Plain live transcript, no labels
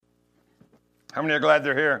How many are glad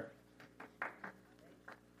they're here?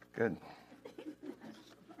 Good.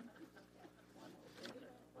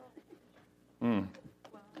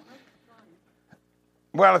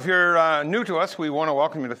 Well, if you're new to us, we want to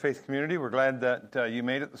welcome you to Faith Community. We're glad that you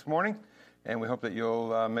made it this morning, and we hope that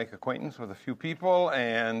you'll make acquaintance with a few people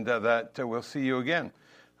and that we'll see you again.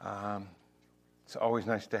 It's always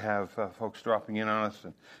nice to have folks dropping in on us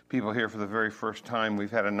and people here for the very first time. We've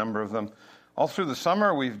had a number of them. All through the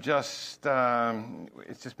summer, we've it's just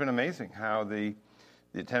been amazing how the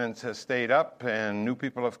attendance has stayed up and new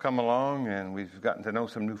people have come along and we've gotten to know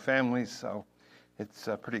some new families, so it's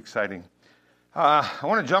pretty exciting. I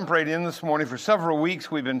want to jump right in this morning. For several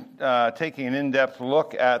weeks, we've been taking an in-depth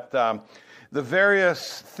look at the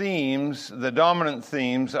various themes, the dominant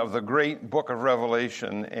themes of the great book of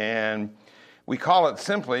Revelation, and we call it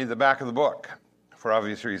simply the back of the book for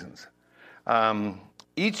obvious reasons.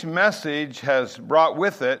 Each message has brought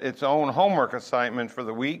with it its own homework assignment for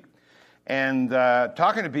the week. And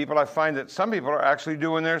talking to people, I find that some people are actually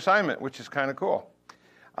doing their assignment, which is kind of cool.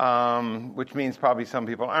 Which means probably some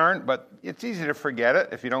people aren't, but it's easy to forget it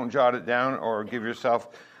if you don't jot it down or give yourself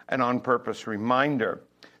an on-purpose reminder.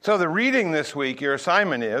 So the reading this week, your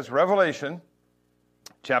assignment is Revelation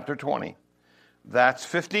chapter 20. That's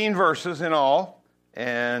 15 verses in all,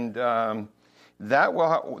 and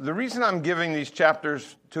the reason I'm giving these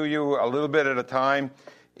chapters to you a little bit at a time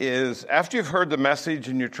is after you've heard the message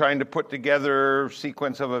and you're trying to put together a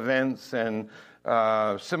sequence of events and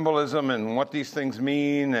symbolism and what these things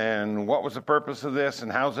mean and what was the purpose of this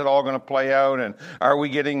and how's it all going to play out and are we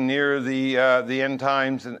getting near the end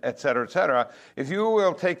times, and et cetera, if you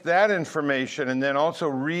will take that information and then also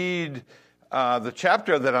read the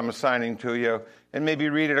chapter that I'm assigning to you and maybe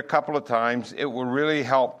read it a couple of times, it will really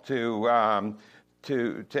help to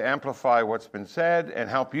amplify what's been said and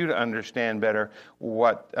help you to understand better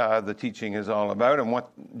what the teaching is all about and what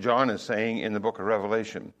John is saying in the book of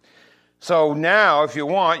Revelation. So now, if you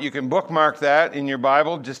want, you can bookmark that in your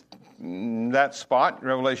Bible, just that spot,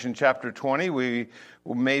 Revelation chapter 20. We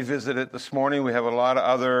may visit it this morning. We have a lot of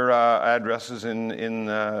other addresses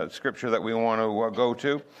in Scripture that we want to go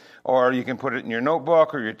to. Or you can put it in your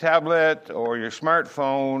notebook or your tablet or your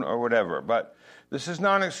smartphone or whatever. But this is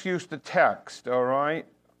not an excuse to text, all right?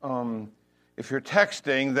 If you're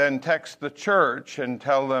texting, then text the church and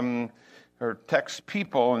tell them, or text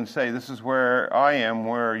people and say, this is where I am,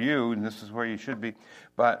 where are you, and this is where you should be.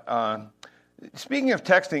 But speaking of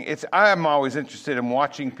texting, I am always interested in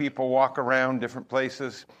watching people walk around different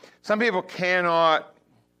places. Some people cannot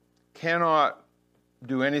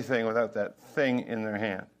do anything without that thing in their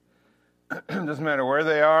hand. Doesn't matter where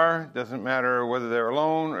they are, doesn't matter whether they're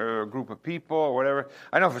alone or a group of people or whatever.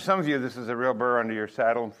 I know for some of you this is a real burr under your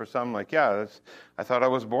saddle, and for some, I thought I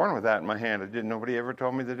was born with that in my hand. Nobody ever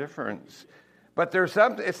told me the difference. But there's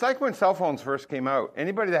something, it's like when cell phones first came out.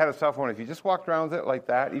 Anybody that had a cell phone, if you just walked around with it like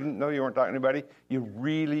that, even though you weren't talking to anybody, you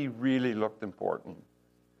really, really looked important.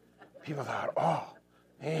 People thought, oh,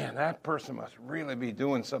 man, that person must really be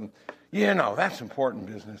doing some, that's important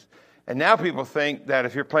business. And now people think that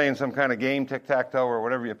if you're playing some kind of game, tic-tac-toe or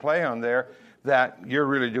whatever you play on there, that you're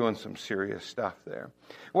really doing some serious stuff there.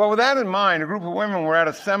 Well, with that in mind, a group of women were at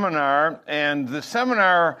a seminar, and the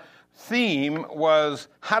seminar theme was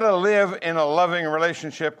how to live in a loving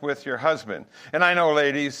relationship with your husband. And I know,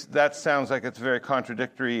 ladies, that sounds like it's a very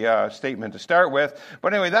contradictory statement to start with.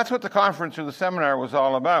 But anyway, that's what the conference or the seminar was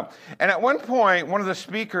all about. And at one point, one of the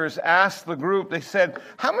speakers asked the group, they said,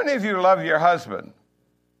 how many of you love your husband?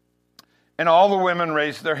 And all the women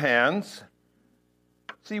raised their hands.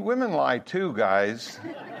 See, women lie too, guys.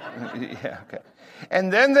 Yeah, okay.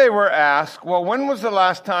 And then they were asked, well, when was the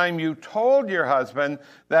last time you told your husband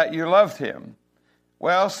that you loved him?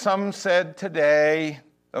 Well, some said today.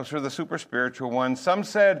 Those were the super spiritual ones.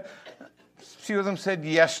 A few of them said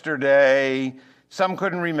yesterday. Some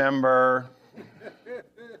couldn't remember.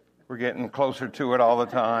 We're getting closer to it all the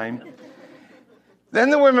time. Then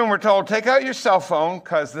the women were told, take out your cell phone,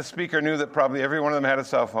 because the speaker knew that probably every one of them had a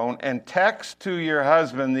cell phone, and text to your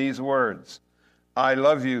husband these words, I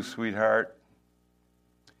love you, sweetheart.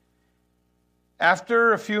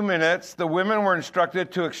 After a few minutes, the women were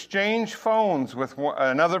instructed to exchange phones with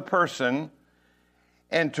another person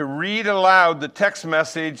and to read aloud the text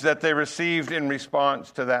message that they received in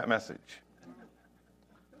response to that message.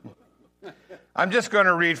 I'm just going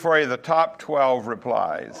to read for you the top 12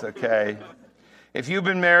 replies, okay? If you've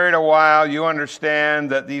been married a while, you understand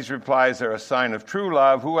that these replies are a sign of true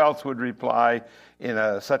love. Who else would reply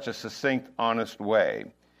in such a succinct, honest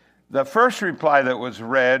way? The first reply that was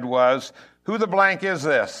read was, who the blank is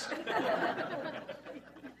this?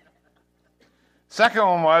 Second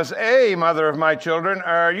one was, hey, mother of my children,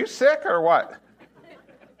 are you sick or what?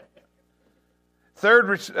 Third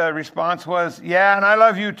response was, yeah, and I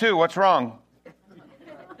love you too. What's wrong?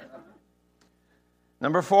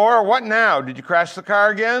 Number 4, what now? Did you crash the car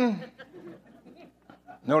again?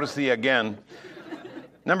 Notice the again.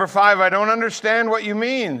 Number 5, I don't understand what you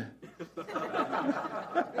mean.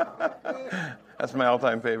 That's my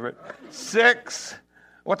all-time favorite. 6,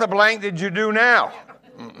 what the blank did you do now?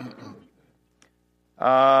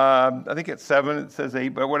 I think it's 7, it says 8,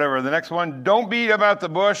 but whatever. The next one, don't beat about the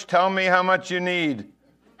bush, tell me how much you need.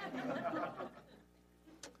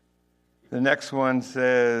 The next one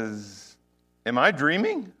says, am I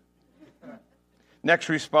dreaming? Next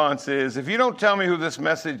response is, if you don't tell me who this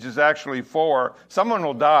message is actually for, someone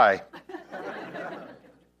will die.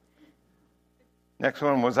 Next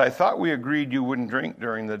one was, I thought we agreed you wouldn't drink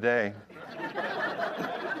during the day.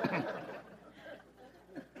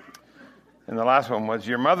 And the last one was,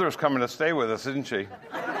 your mother's coming to stay with us, isn't she?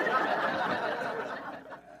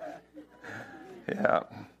 Yeah.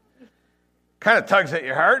 Kind of tugs at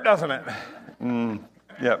your heart, doesn't it?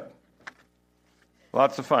 Yep.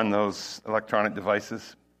 Lots of fun, those electronic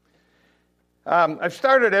devices. I've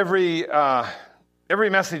started every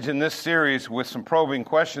message in this series with some probing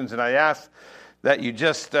questions, and I ask that you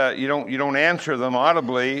just you don't answer them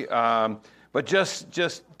audibly, but just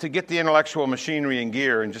to get the intellectual machinery in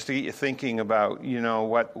gear, and just to get you thinking about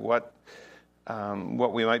what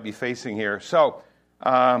we might be facing here. So.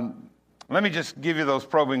 Let me just give you those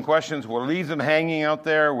probing questions. We'll leave them hanging out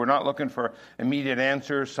there. We're not looking for immediate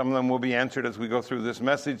answers. Some of them will be answered as we go through this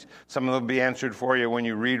message. Some of them will be answered for you when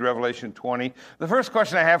you read Revelation 20. The first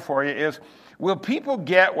question I have for you is, will people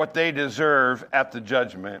get what they deserve at the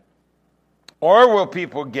judgment? Or will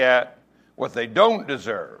people get what they don't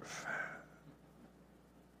deserve?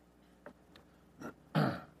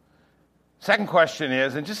 Second question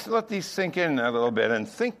is, and just let these sink in a little bit and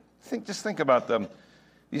think about them.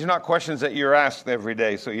 These are not questions that you're asked every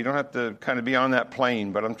day, so you don't have to kind of be on that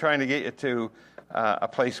plane, but I'm trying to get you to a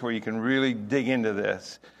place where you can really dig into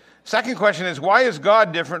this. Second question is, why is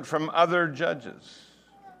God different from other judges?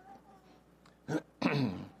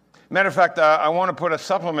 Matter of fact, I want to put a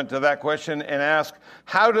supplement to that question and ask,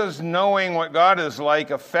 how does knowing what God is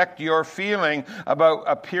like affect your feeling about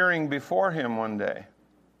appearing before Him one day?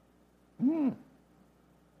 And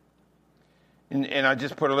I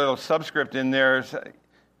just put a little subscript in there.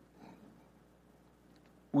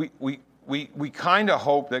 We kind of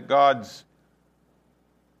hope that God's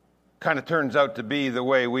kind of turns out to be the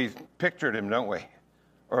way we've pictured Him, don't we?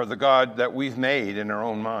 Or the God that we've made in our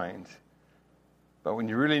own mind. But when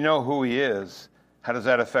you really know who He is, how does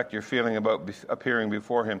that affect your feeling about appearing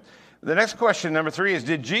before Him? The next question, number 3, is,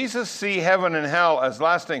 did Jesus see heaven and hell as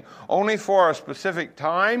lasting only for a specific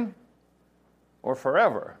time or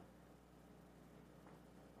forever?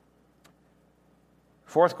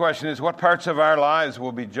 Fourth question is, what parts of our lives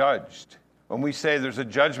will be judged? When we say there's a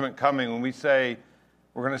judgment coming, when we say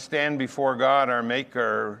we're going to stand before God, our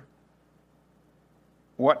Maker,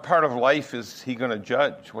 what part of life is He going to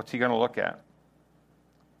judge? What's He going to look at?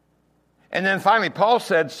 And then finally, Paul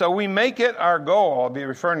said, so we make it our goal, I'll be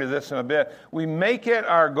referring to this in a bit, we make it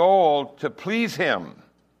our goal to please Him.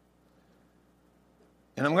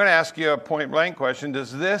 And I'm going to ask you a point-blank question.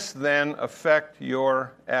 Does this then affect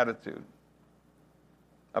your attitude?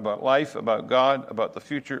 About life, about God, about the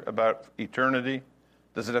future, about eternity?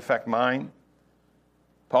 Does it affect mine?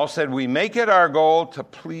 Paul said, we make it our goal to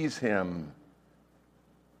please Him.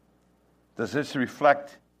 Does this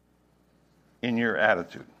reflect in your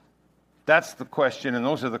attitude? That's the question, and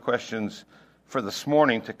those are the questions for this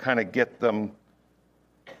morning to kind of get the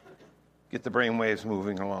brain waves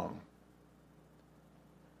moving along.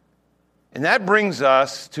 And that brings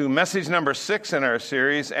us to message number 6 in our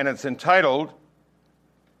series, and it's entitled,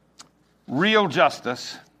 Real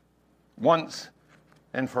Justice, Once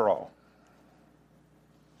and for All.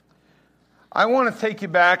 I want to take you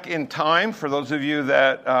back in time, for those of you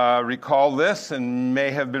that recall this and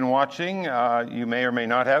may have been watching, you may or may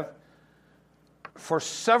not have. For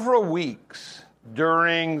several weeks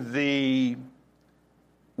during the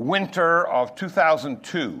winter of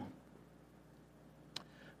 2002,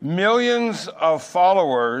 millions of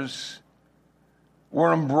followers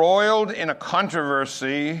were embroiled in a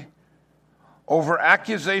controversy over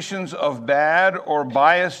accusations of bad or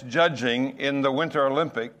biased judging in the Winter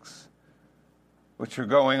Olympics, which are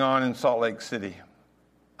going on in Salt Lake City.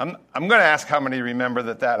 I'm going to ask how many remember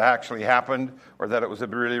that actually happened, or that it was a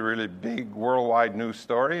really, really big worldwide news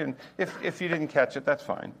story. And if you didn't catch it, that's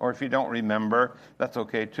fine. Or if you don't remember, that's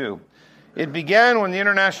okay too. It began when the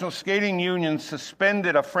International Skating Union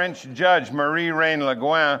suspended a French judge, Marie-Reine Le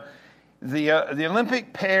Guin. The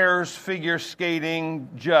Olympic pairs figure skating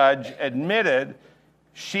judge admitted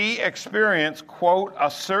she experienced, quote,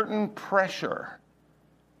 a certain pressure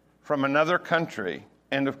from another country,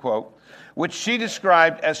 end of quote, which she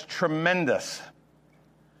described as tremendous,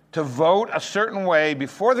 to vote a certain way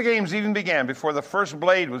before the games even began, before the first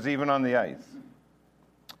blade was even on the ice.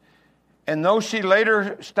 And though she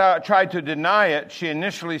later tried to deny it, she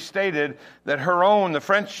initially stated that the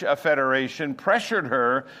French Federation, pressured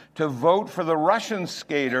her to vote for the Russian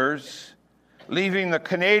skaters, leaving the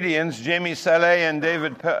Canadians, Jamie Salé and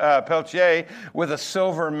David Pelletier, with a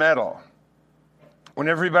silver medal, when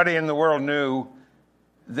everybody in the world knew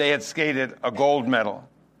they had skated a gold medal.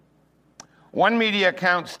 One media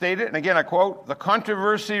account stated, and again I quote, "The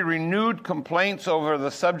controversy renewed complaints over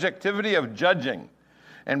the subjectivity of judging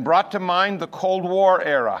and brought to mind the Cold War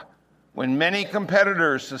era, when many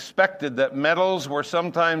competitors suspected that medals were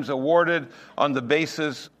sometimes awarded on the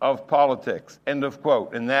basis of politics," end of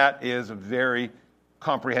quote. And that is a very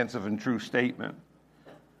comprehensive and true statement.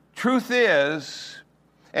 Truth is,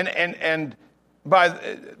 there's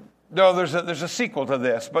a sequel to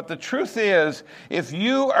this, but the truth is, if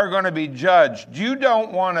you are going to be judged, you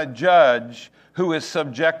don't want to judge who is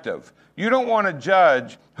subjective. You don't want to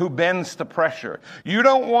judge who bends to pressure. You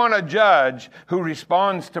don't want to judge who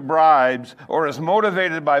responds to bribes or is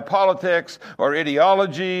motivated by politics or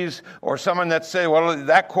ideologies, or someone that say, well,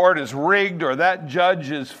 that court is rigged or that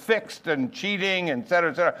judge is fixed and cheating, et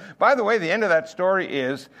cetera, et cetera. By the way, the end of that story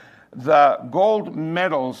is the gold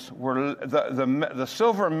medals were the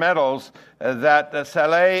silver medals that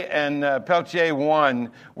Salé and Pelletier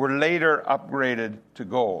won were later upgraded to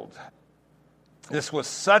gold. This was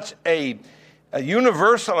such a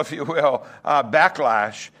universal, if you will,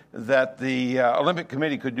 backlash that the Olympic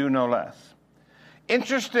Committee could do no less.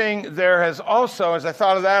 Interesting, there has also, as I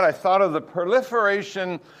thought of that, I thought of the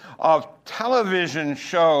proliferation of television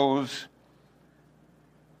shows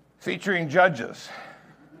featuring judges.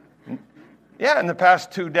 Yeah, in the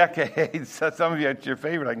past 2 decades. Some of you, it's your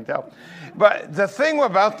favorite, I can tell. But the thing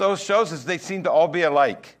about those shows is they seem to all be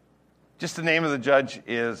alike. Just the name of the judge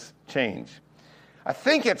is changed. I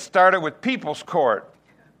think it started with People's Court.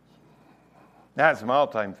 That's my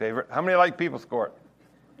all-time favorite. How many like People's Court?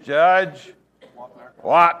 Judge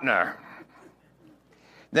Wapner.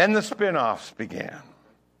 Then the spin-offs began.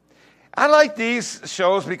 I like these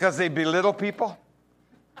shows because they belittle people.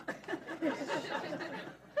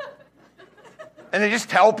 And they just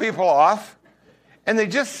tell people off. And they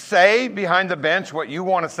just say behind the bench what you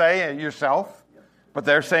want to say yourself, but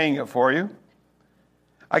they're saying it for you.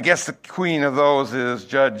 I guess the queen of those is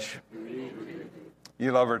Judge.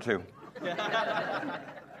 You love her too.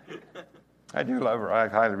 I do love her. I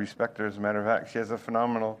highly respect her, as a matter of fact. She has a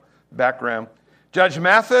phenomenal background. Judge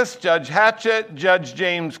Mathis, Judge Hatchett, Judge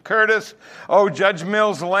James Curtis, Judge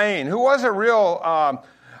Mills Lane, who was a real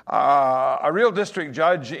district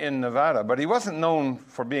judge in Nevada, but he wasn't known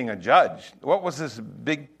for being a judge. What was his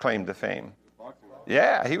big claim to fame?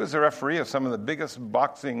 Yeah, he was a referee of some of the biggest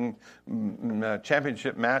boxing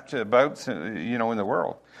championship bouts, in the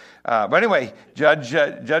world. But anyway,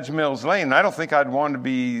 Judge Mills Lane. I don't think I'd want to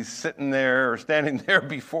be sitting there or standing there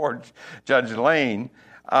before Judge Lane.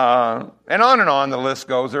 And on the list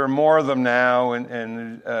goes. There are more of them now,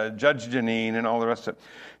 and Judge Janine and all the rest of it.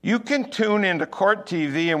 You can tune into Court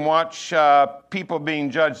TV and watch people being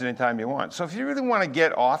judged anytime you want. So if you really want to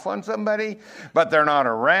get off on somebody, but they're not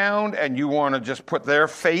around, and you want to just put their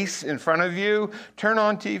face in front of you, turn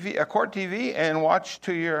on Court TV, and watch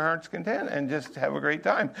to your heart's content, and just have a great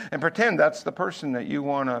time. And pretend that's the person that you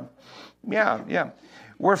want to, yeah.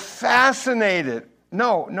 We're fascinated.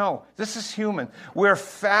 No, this is human. We're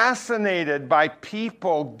fascinated by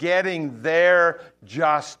people getting their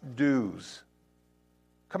just dues.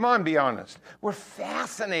 Come on, be honest. We're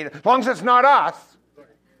fascinated. As long as it's not us.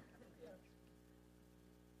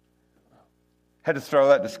 Had to throw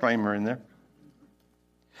that disclaimer in there.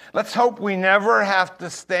 Let's hope we never have to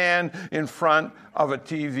stand in front of a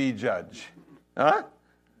TV judge.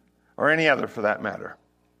 Or any other for that matter.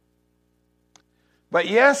 But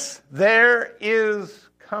yes, there is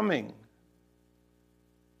coming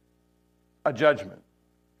a judgment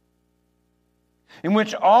in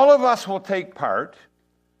which all of us will take part.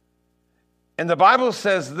 And the Bible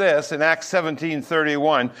says this in Acts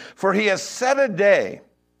 17:31, "For he has set a day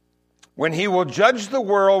when he will judge the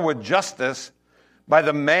world with justice by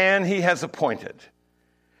the man he has appointed.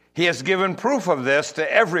 He has given proof of this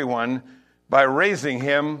to everyone by raising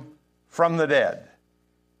him from the dead."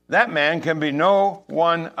 That man can be no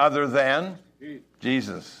one other than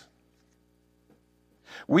Jesus.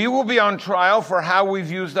 We will be on trial for how we've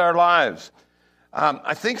used our lives.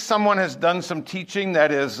 I think someone has done some teaching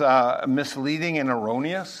that is misleading and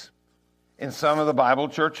erroneous in some of the Bible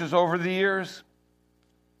churches over the years,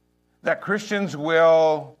 that Christians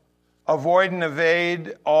will avoid and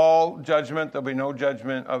evade all judgment. There'll be no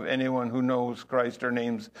judgment of anyone who knows Christ or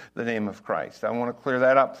names the name of Christ. I want to clear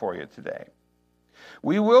that up for you today.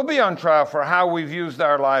 We will be on trial for how we've used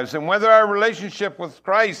our lives and whether our relationship with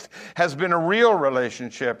Christ has been a real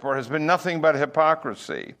relationship or has been nothing but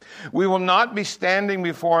hypocrisy. We will not be standing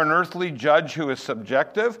before an earthly judge who is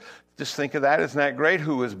subjective. Just think of that, isn't that great?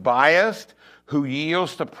 Who is biased, who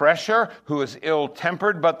yields to pressure, who is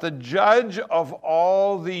ill-tempered, but the judge of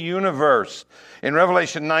all the universe. In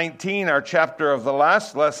Revelation 19, our chapter of the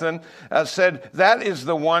last lesson, said that is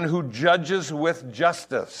the one who judges with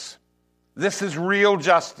justice. This is real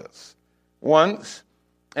justice, once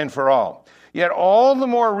and for all. Yet all the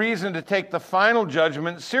more reason to take the final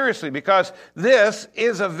judgment seriously, because this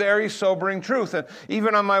is a very sobering truth. And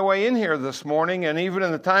even on my way in here this morning, and even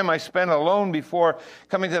in the time I spent alone before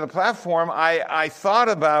coming to the platform, I thought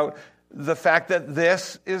about the fact that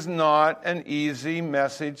this is not an easy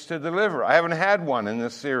message to deliver. I haven't had one in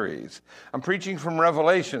this series. I'm preaching from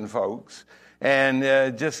Revelation, folks. And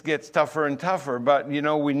it just gets tougher and tougher. But,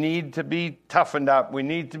 we need to be toughened up. We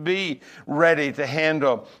need to be ready to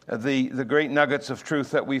handle the great nuggets of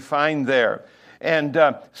truth that we find there. And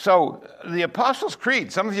so the Apostles'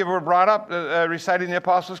 Creed, some of you were brought up reciting the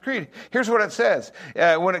Apostles' Creed. Here's what it says.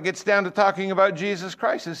 When it gets down to talking about Jesus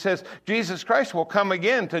Christ, it says, Jesus Christ will come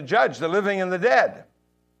again to judge the living and the dead.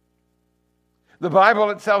 The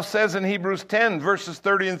Bible itself says in Hebrews 10, verses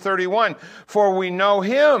 30 and 31, for we know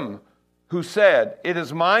him who said, it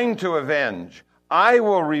is mine to avenge, I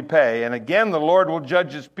will repay. And again, the Lord will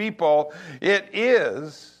judge his people. It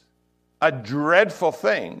is a dreadful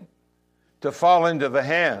thing to fall into the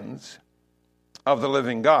hands of the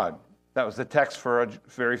living God. That was the text for a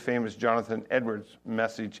very famous Jonathan Edwards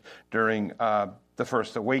message during the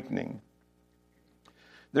First Awakening.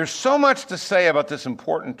 There's so much to say about this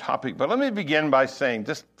important topic, but let me begin by saying,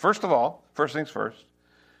 just first of all, first things first,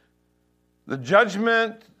 the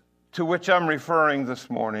judgment to which I'm referring this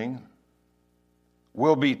morning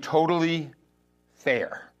will be totally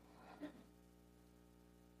fair.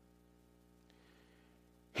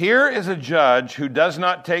 Here is a judge who does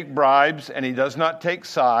not take bribes and he does not take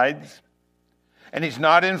sides and he's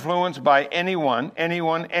not influenced by anyone.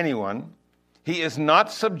 He is not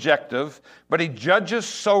subjective, but he judges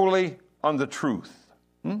solely on the truth.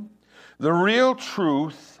 The real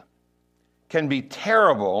truth can be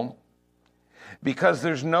terrible because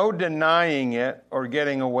there's no denying it or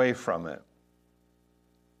getting away from it.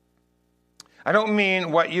 I don't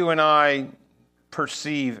mean what you and I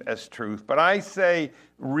perceive as truth, but I say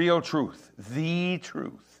real truth, the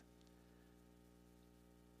truth.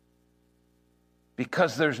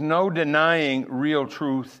 Because there's no denying real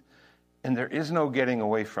truth and there is no getting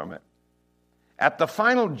away from it. At the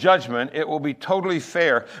final judgment, it will be totally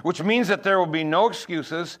fair, which means that there will be no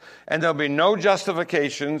excuses, and there will be no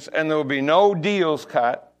justifications, and there will be no deals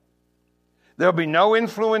cut. There will be no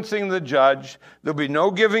influencing the judge. There will be no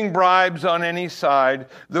giving bribes on any side.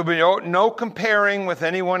 There will be no comparing with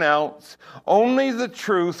anyone else. Only the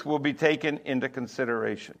truth will be taken into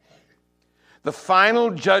consideration. The final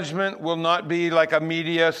judgment will not be like a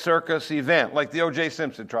media circus event, like the O.J.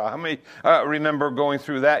 Simpson trial. How many remember going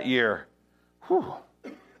through that year? Whew.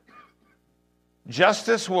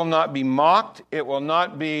 Justice will not be mocked. It will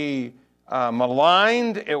not be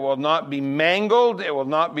maligned. It will not be mangled. It will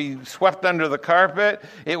not be swept under the carpet.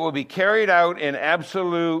 It will be carried out in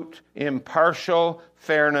absolute, impartial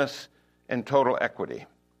fairness and total equity.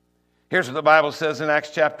 Here's what the Bible says in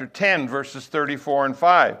Acts chapter 10, verses 34 and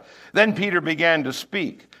 5. Then Peter began to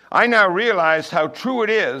speak. I now realize how true it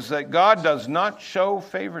is that God does not show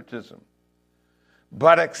favoritism,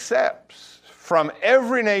 but accepts from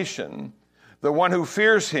every nation the one who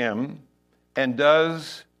fears him and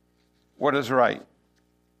does what is right.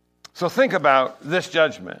 So think about this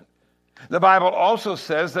judgment. The Bible also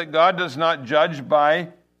says that God does not judge by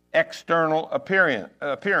external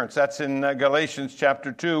appearance. That's in Galatians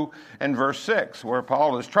chapter 2 and verse 6, where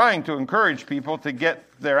Paul is trying to encourage people to get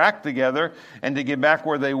their act together and to get back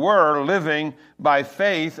where they were, living by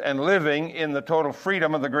faith and living in the total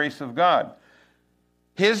freedom of the grace of God.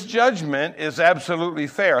 His judgment is absolutely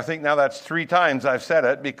fair. I think now that's 3 times I've said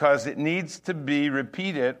it because it needs to be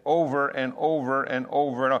repeated over and over and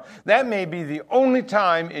over and over. That may be the only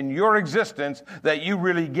time in your existence that you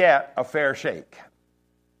really get a fair shake.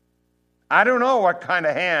 I don't know what kind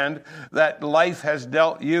of hand that life has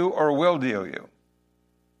dealt you or will deal you.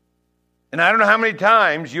 And I don't know how many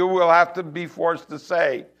times you will have to be forced to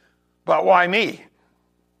say, but why me?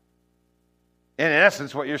 And in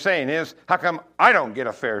essence, what you're saying is, how come I don't get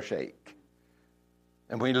a fair shake?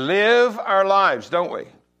 And we live our lives, don't we?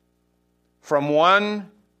 From one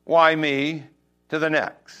why me to the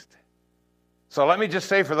next. So let me just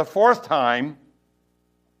say for the fourth time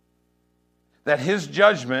that his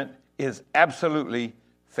judgment is absolutely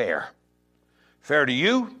fair. Fair to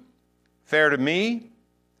you, fair to me,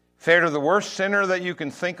 fair to the worst sinner that you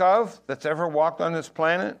can think of that's ever walked on this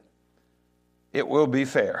planet. It will be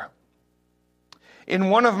fair. In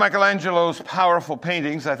one of Michelangelo's powerful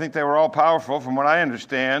paintings, I think they were all powerful from what I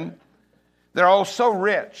understand, they're all so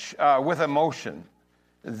rich with emotion.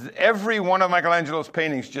 Every one of Michelangelo's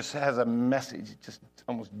paintings just has a message. It just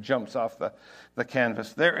almost jumps off the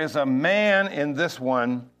canvas. There is a man in this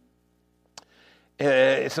one,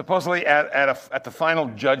 supposedly at the final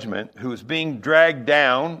judgment, who is being dragged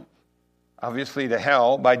down, obviously to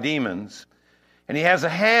hell, by demons. And he has a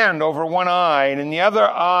hand over one eye, and in the other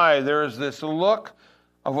eye there is this look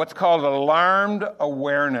of what's called alarmed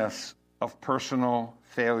awareness of personal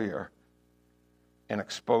failure and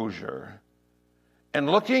exposure. And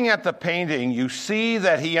looking at the painting, you see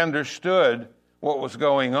that he understood what was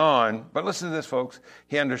going on. But listen to this, folks.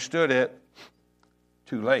 He understood it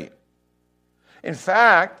too late. In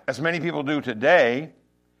fact, as many people do today,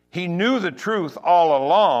 he knew the truth all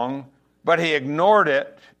along, but he ignored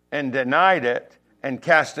it and denied it and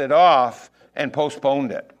cast it off and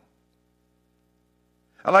postponed it.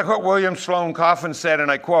 I like what William Sloane Coffin said,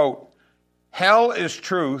 and I quote, "Hell is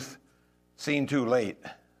truth seen too late."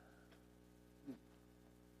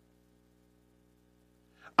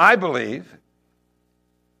 I believe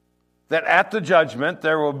that at the judgment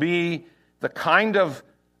there will be the kind of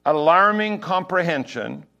alarming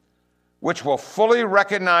comprehension which will fully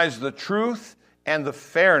recognize the truth and the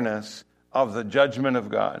fairness of the judgment of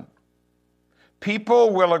God.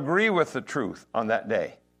 People will agree with the truth on that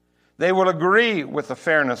day. They will agree with the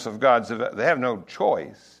fairness of they have no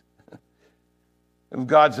choice of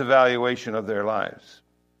God's evaluation of their lives.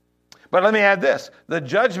 But let me add this. The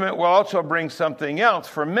judgment will also bring something else.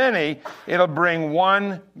 For many, it'll bring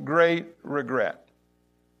one great regret.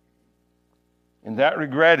 And that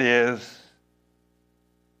regret is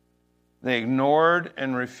they ignored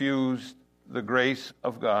and refused the grace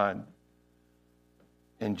of God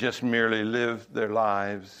and just merely lived their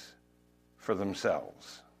lives for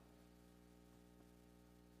themselves.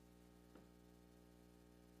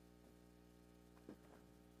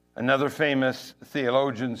 Another famous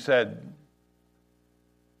theologian said,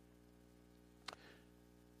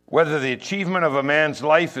 whether the achievement of a man's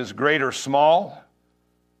life is great or small,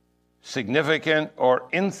 significant or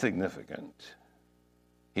insignificant,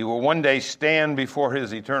 he will one day stand before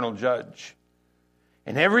his eternal judge.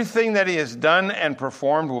 And everything that he has done and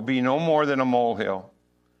performed will be no more than a molehill.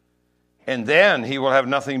 And then he will have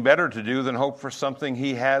nothing better to do than hope for something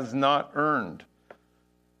he has not earned.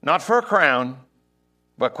 Not for a crown,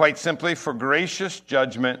 but quite simply for gracious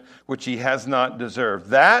judgment which he has not deserved.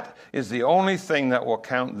 That is the only thing that will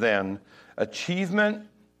count then, achievement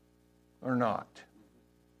or not.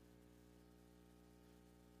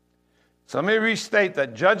 So let me restate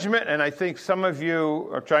that judgment, and I think some of you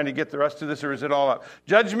are trying to get the rest of this, or is it all up?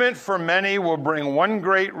 Judgment for many will bring one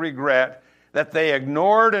great regret, that they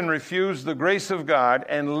ignored and refused the grace of God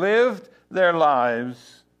and lived their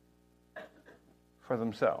lives for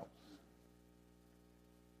themselves.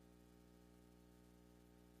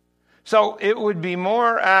 So it would be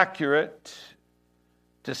more accurate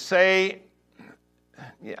to say,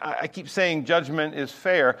 I keep saying judgment is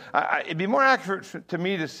fair. It'd be more accurate to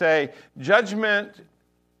me to say judgment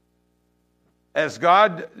as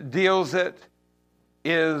God deals it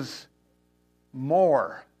is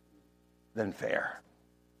more than fair.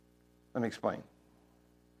 Let me explain.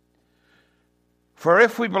 For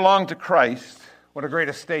if we belong to Christ, what a great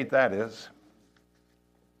estate that is.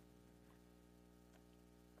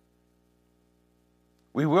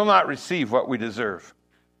 We will not receive what we deserve.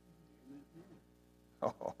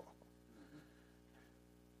 Oh.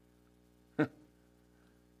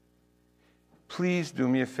 Please do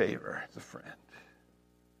me a favor as a friend.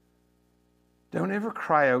 Don't ever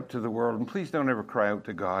cry out to the world, and please don't ever cry out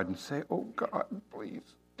to God and say, "Oh God, please,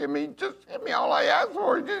 give me all I ask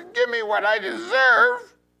for. Just give me what I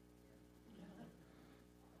deserve."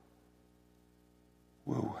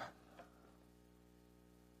 Woo.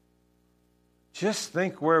 Just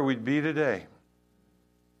think where we'd be today.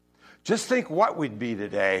 Just think what we'd be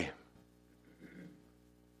today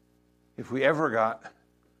if we ever got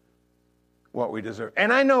what we deserve.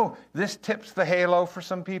 And I know this tips the halo for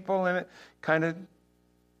some people, and it kind of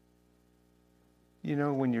You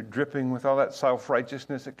know, when you're dripping with all that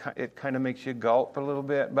self-righteousness, it kind of makes you gulp a little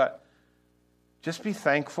bit. But just be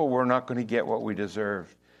thankful we're not going to get what we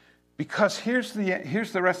deserve. Because here's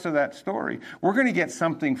the rest of that story. We're going to get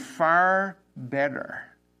something far better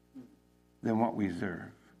than what we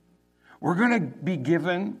deserve. We're going to be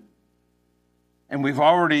given, and it's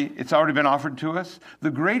already been offered to us,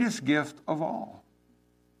 the greatest gift of all.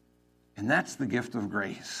 And that's the gift of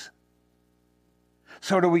grace.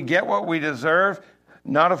 So do we get what we deserve?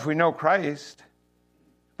 Not if we know Christ.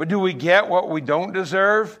 But do we get what we don't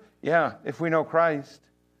deserve? Yeah, if we know Christ.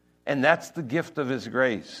 And that's the gift of his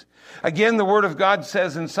grace. Again, the Word of God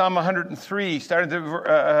says in Psalm 103, starting to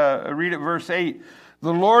read at verse 8,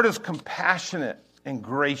 the Lord is compassionate and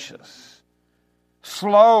gracious,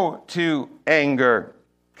 slow to anger.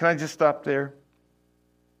 Can I just stop there?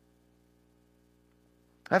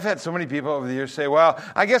 I've had so many people over the years say, well,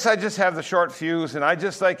 I guess I just have the short fuse, and I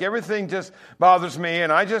just everything just bothers me,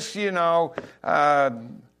 and I just, the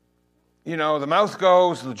mouth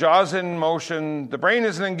goes, the jaw's in motion, the brain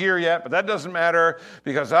isn't in gear yet, but that doesn't matter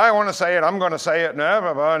because I want to say it, I'm going to say it, and blah,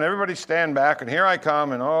 blah, blah, and everybody stand back, and here I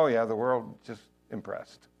come, and oh yeah, the world just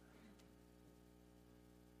impressed.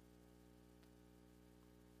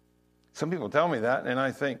 Some people tell me that, and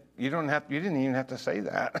I think, you didn't even have to say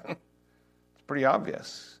that. It's pretty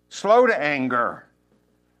obvious. Slow to anger.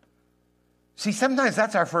 See, sometimes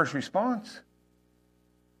that's our first response.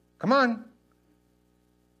 Come on.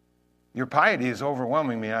 Your piety is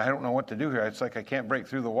overwhelming me. I don't know what to do here. It's like I can't break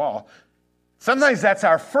through the wall. Sometimes that's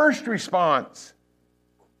our first response,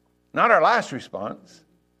 not our last response.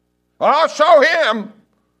 Well, I'll show him.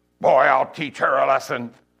 Boy, I'll teach her a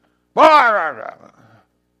lesson. Boy.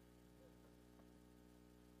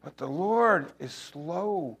 But the Lord is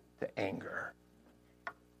slow to anger.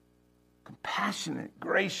 Compassionate,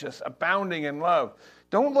 gracious, abounding in love.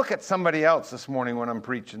 Don't look at somebody else this morning when I'm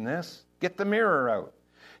preaching this. Get the mirror out.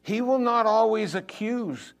 He will not always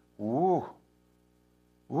accuse. Woo.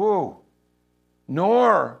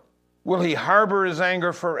 Nor will he harbor his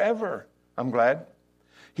anger forever. I'm glad.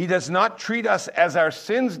 He does not treat us as our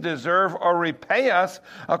sins deserve or repay us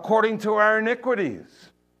according to our iniquities.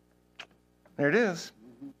 There it is.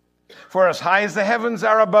 For as high as the heavens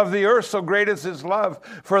are above the earth, so great is his love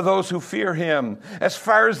for those who fear him. As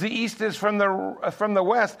far as the east is from the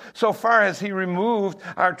west, so far has he removed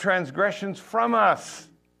our transgressions from us.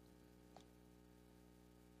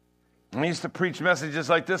 I used to preach messages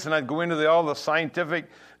like this, and I'd go into all the scientific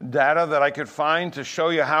data that I could find to show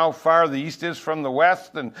you how far the east is from the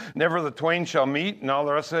west, and never the twain shall meet, and all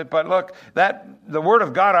the rest of it. But look, the Word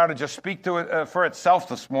of God ought to just speak to it for itself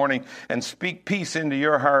this morning and speak peace into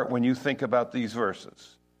your heart when you think about these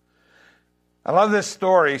verses. I love this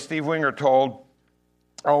story Steve Winger told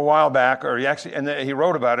a while back, he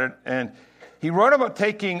wrote about it, and he wrote about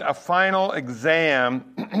taking a final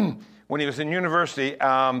exam when he was in university,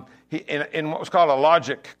 in what was called a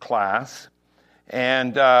logic class.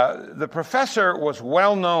 And the professor was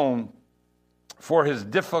well known for his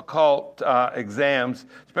difficult exams,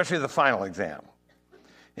 especially the final exam.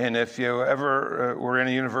 And if you ever were in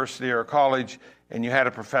a university or a college and you had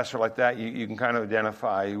a professor like that, you can kind of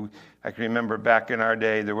identify. I can remember back in our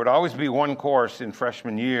day, there would always be one course in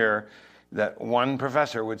freshman year that one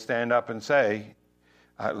professor would stand up and say,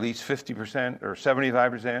 at least 50% or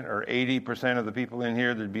 75% or 80% of the people in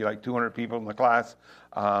here, there'd be like 200 people in the class,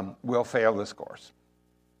 will fail this course.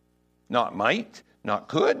 Not might, not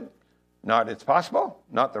could, not it's possible,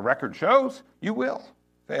 not the record shows, you will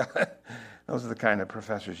fail. Those are the kind of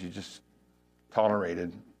professors you just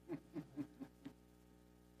tolerated.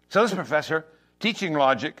 So this professor, teaching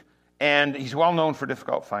logic, and he's well known for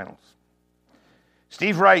difficult finals.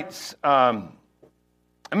 Steve writes,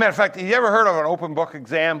 as a matter of fact, have you ever heard of an open book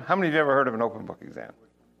exam? How many of you ever heard of an open book exam?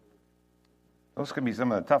 Those can be some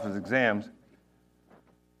of the toughest exams.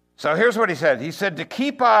 So here's what he said. He said to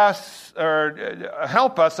keep us, or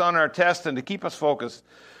help us on our test and to keep us focused,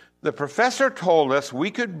 the professor told us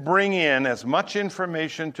we could bring in as much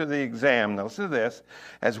information to the exam, now listen to this,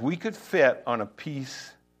 as we could fit on a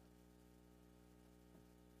piece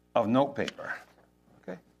of notepaper.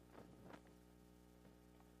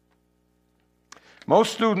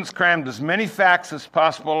 Most students crammed as many facts as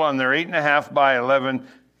possible on their 8.5 by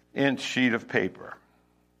 11-inch sheet of paper.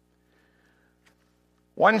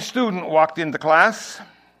 One student walked into class.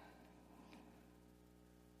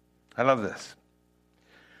 I love this.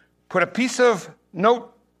 Put a piece of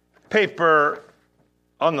note paper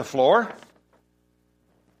on the floor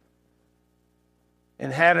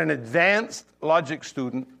and had an advanced logic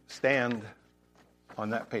student stand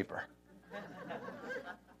on that paper.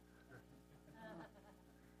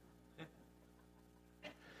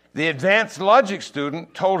 The advanced logic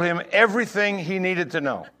student told him everything he needed to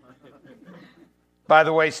know. By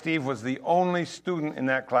the way, Steve was the only student in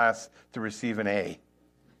that class to receive an A.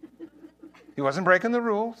 He wasn't breaking the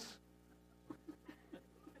rules.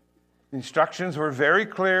 The instructions were very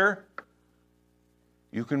clear.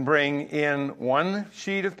 You can bring in one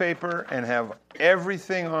sheet of paper and have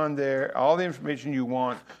everything on there, all the information you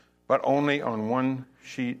want, but only on one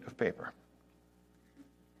sheet of paper.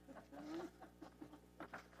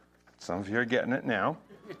 Some of you are getting it now.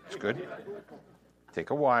 It's good. Take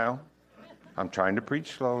a while. I'm trying to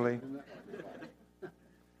preach slowly.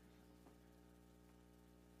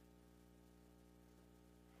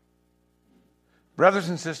 Brothers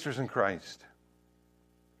and sisters in Christ,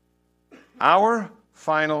 our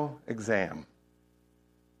final exam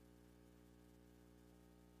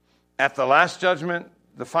at the last judgment,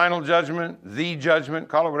 the final judgment, the judgment,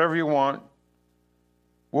 call it whatever you want,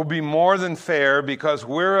 will be more than fair because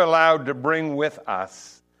we're allowed to bring with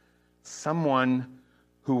us someone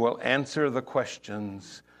who will answer the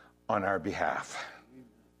questions on our behalf.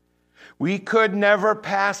 We could never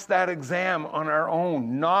pass that exam on our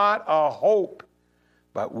own, not a hope,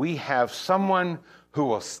 but we have someone who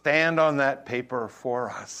will stand on that paper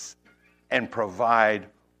for us and provide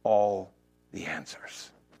all the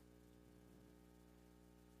answers.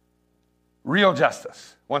 Real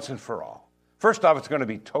justice, once and for all. First off, it's going to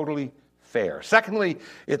be totally fair. Secondly,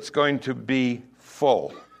 it's going to be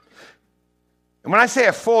full. And when I say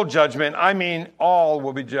a full judgment, I mean all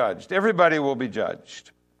will be judged. Everybody will be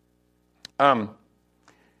judged.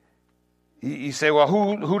 You say, well,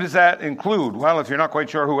 who does that include? Well, if you're not quite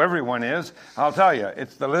sure who everyone is, I'll tell you.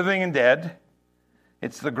 It's the living and dead.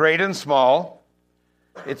 It's the great and small.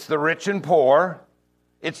 It's the rich and poor.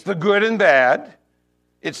 It's the good and bad.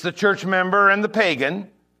 It's the church member and the pagan.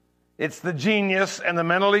 It's the genius and the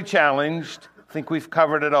mentally challenged. I think we've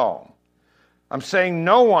covered it all. I'm saying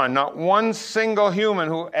no one, not one single human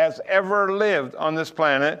who has ever lived on this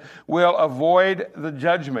planet will avoid the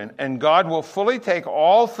judgment. And God will fully take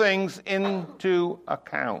all things into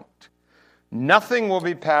account. Nothing will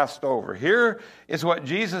be passed over. Here is what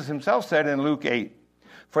Jesus himself said in Luke 8.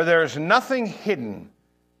 For there is nothing hidden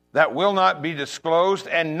that will not be disclosed,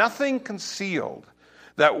 and nothing concealed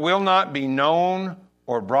that will not be known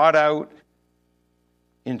or brought out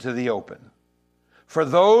into the open. For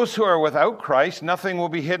those who are without Christ, nothing will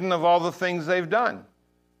be hidden of all the things they've done.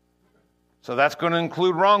 So that's going to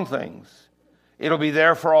include wrong things. It'll be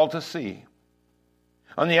there for all to see.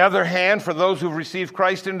 On the other hand, for those who've received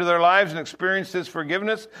Christ into their lives and experienced his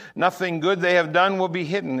forgiveness, nothing good they have done will be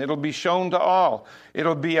hidden. It'll be shown to all.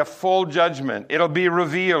 It'll be a full judgment. It'll be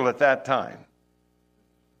revealed at that time.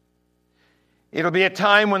 It'll be a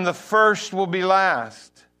time when the first will be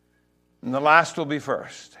last and the last will be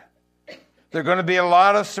first. There are going to be a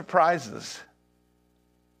lot of surprises.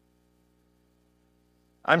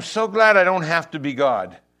 I'm so glad I don't have to be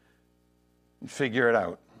God and figure it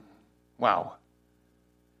out. Wow.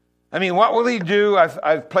 I mean, what will he do?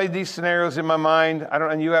 I've played these scenarios in my mind.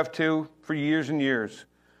 And you have too, for years and years.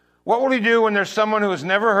 What will he do when there's someone who has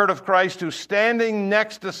never heard of Christ who's standing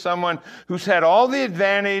next to someone who's had all the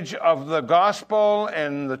advantage of the gospel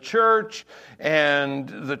and the church and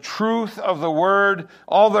the truth of the word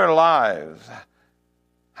all their lives?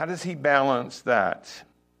 How does he balance that?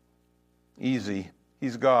 Easy.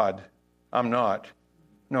 He's God. I'm not.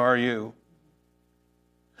 Nor are you.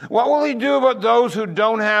 What will he do about those who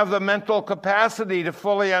don't have the mental capacity to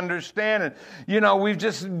fully understand it? You know, we've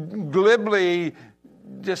just glibly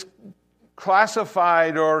just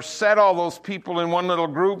classified or set all those people in one little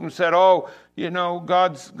group and said, oh, you know,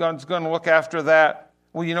 God's going to look after that.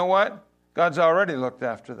 Well, you know what? God's already looked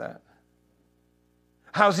after that.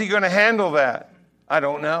 How's he going to handle that? I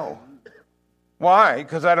don't know. Why?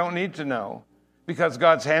 Because I don't need to know. Because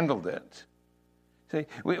God's handled it. See,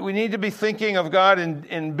 we need to be thinking of God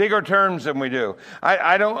in bigger terms than we do.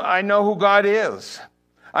 I know who God is.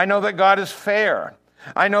 I know that God is fair.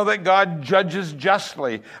 I know that God judges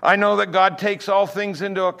justly. I know that God takes all things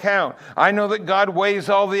into account. I know that God weighs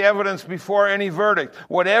all the evidence before any verdict.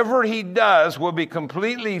 Whatever he does will be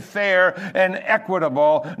completely fair and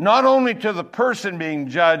equitable, not only to the person being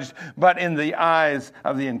judged, but in the eyes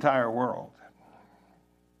of the entire world.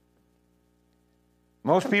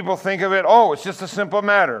 Most people think of it, oh, it's just a simple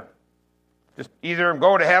matter. Just either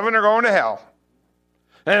go to heaven or going to hell.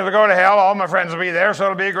 And if I go to hell, all my friends will be there, so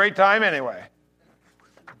it'll be a great time anyway.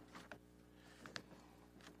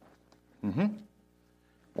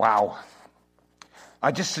 Wow.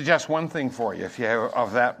 I just suggest one thing for you, if you have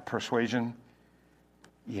of that persuasion.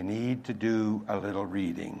 You need to do a little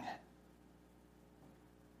reading.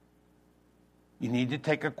 You need to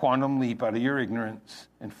take a quantum leap out of your ignorance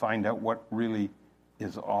and find out what really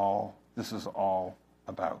this is all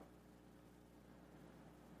about.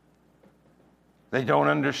 They don't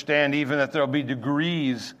understand even that there'll be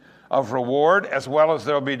degrees of reward as well as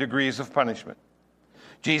there'll be degrees of punishment.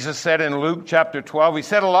 Jesus said in Luke chapter 12, he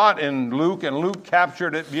said a lot in Luke, and Luke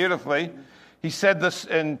captured it beautifully. He said this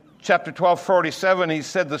in chapter 12:47, he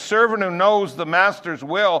said, the servant who knows the master's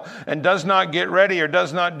will and does not get ready or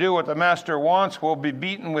does not do what the master wants will be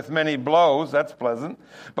beaten with many blows. That's pleasant.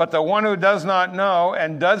 But the one who does not know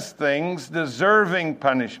and does things deserving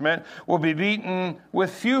punishment will be beaten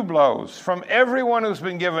with few blows. From everyone who's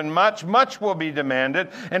been given much, much will be demanded.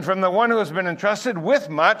 And from the one who has been entrusted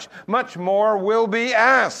with much, much more will be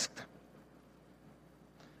asked.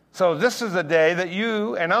 So this is a day that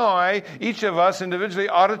you and I, each of us individually,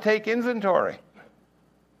 ought to take inventory.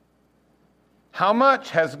 How much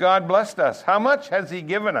has God blessed us? How much has He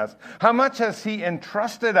given us? How much has He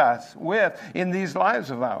entrusted us with in these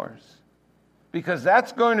lives of ours? Because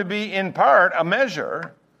that's going to be, in part, a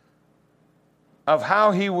measure of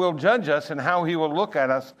how He will judge us and how He will look at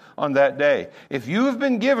us on that day. If you've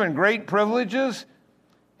been given great privileges,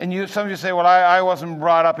 and some of you say, well, I wasn't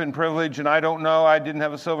brought up in privilege, and I don't know, I didn't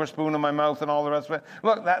have a silver spoon in my mouth and all the rest of it.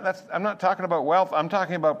 Look, I'm not talking about wealth, I'm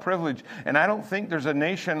talking about privilege. And I don't think there's a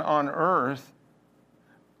nation on earth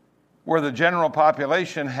where the general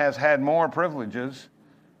population has had more privileges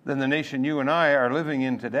than the nation you and I are living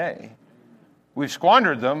in today. We've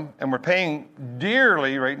squandered them, and we're paying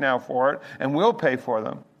dearly right now for it, and will pay for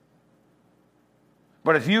them.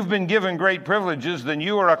 But if you've been given great privileges, then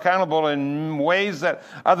you are accountable in ways that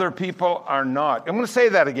other people are not. I'm going to say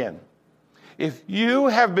that again. If you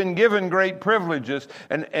have been given great privileges,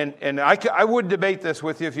 and I would debate this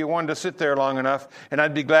with you if you wanted to sit there long enough, and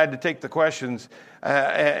I'd be glad to take the questions.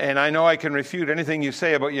 And I know I can refute anything you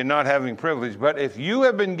say about you not having privilege. But if you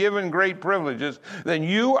have been given great privileges, then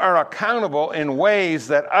you are accountable in ways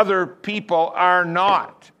that other people are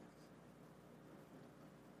not.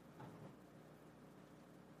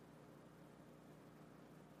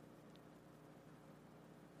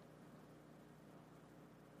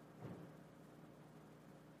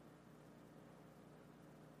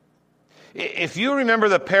 If you remember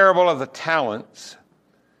the parable of the talents,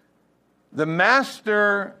 the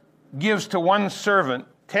master gives to one servant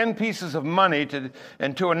 10 pieces of money,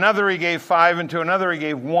 and to another he gave 5, and to another he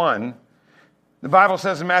gave 1. The Bible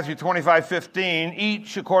says in Matthew 25:15,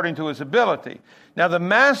 each according to his ability. Now the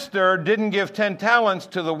master didn't give 10 talents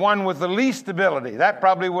to the one with the least ability. That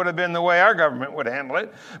probably would have been the way our government would handle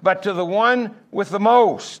it. But to the one with the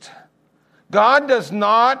most. God does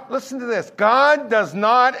not, listen to this, God does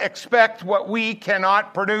not expect what we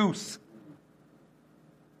cannot produce.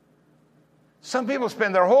 Some people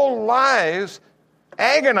spend their whole lives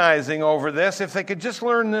agonizing over this if they could just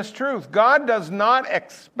learn this truth. God does not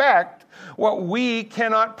expect what we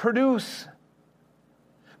cannot produce.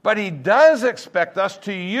 But He does expect us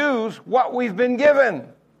to use what we've been given.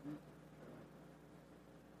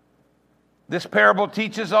 This parable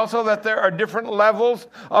teaches also that there are different levels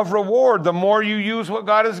of reward. The more you use what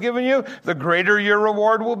God has given you, the greater your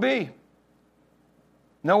reward will be.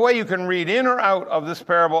 No way you can read in or out of this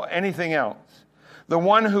parable anything else. The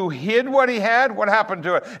one who hid what he had, what happened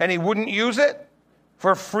to it? And he wouldn't use it?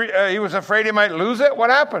 For free, he was afraid he might lose it? What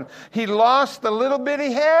happened? He lost the little bit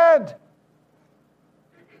he had.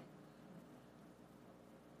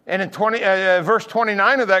 And in verse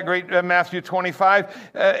 29 of that great Matthew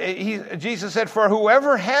 25, Jesus said, for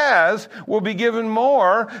whoever has will be given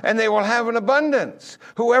more, and they will have an abundance.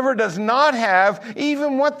 Whoever does not have,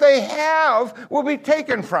 even what they have will be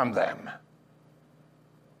taken from them.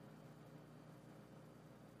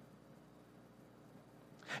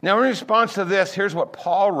 Now, in response to this, here's what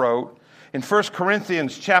Paul wrote in 1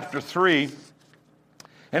 Corinthians chapter 3.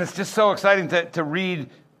 And it's just so exciting to read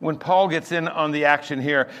when Paul gets in on the action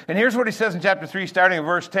here. And here's what he says in chapter 3, starting in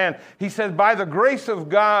verse 10. He says, by the grace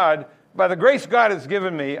God has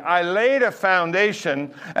given me, I laid a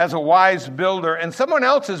foundation as a wise builder, and someone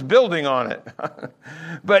else is building on it.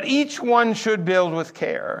 But each one should build with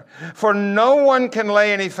care. For no one can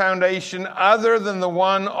lay any foundation other than the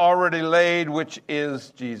one already laid, which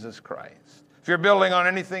is Jesus Christ. If you're building on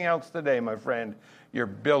anything else today, my friend, you're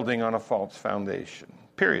building on a false foundation.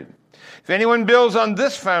 Period. If anyone builds on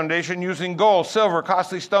this foundation using gold, silver,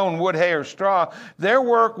 costly stone, wood, hay, or straw, their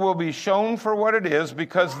work will be shown for what it is,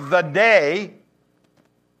 because the day,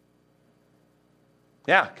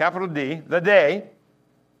 capital D, the day,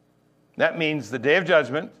 that means the day of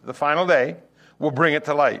judgment, the final day, will bring it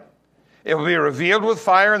to light. It will be revealed with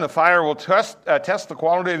fire, and the fire will test the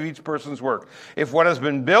quality of each person's work. If what has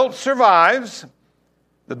been built survives,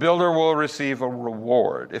 the builder will receive a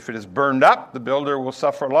reward. If it is burned up, the builder will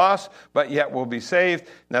suffer loss, but yet will be saved.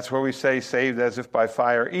 And that's where we say saved as if by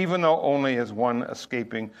fire, even though only as one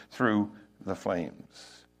escaping through the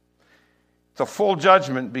flames. It's a full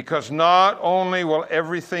judgment, because not only will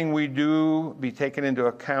everything we do be taken into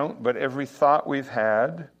account, but every thought we've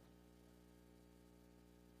had,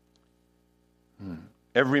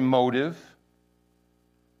 every motive,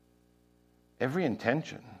 every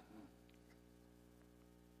intention.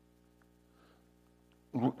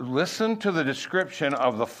 Listen to the description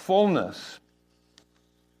of the fullness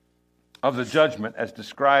of the judgment as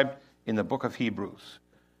described in the book of Hebrews.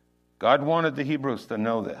 God wanted the Hebrews to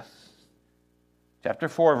know this. Chapter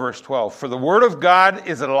 4, verse 12. For the word of God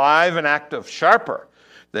is alive and active, sharper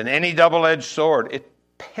than any double-edged sword. It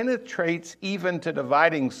penetrates even to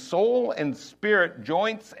dividing soul and spirit,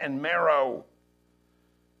 joints and marrow.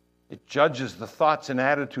 It judges the thoughts and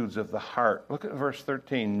attitudes of the heart. Look at verse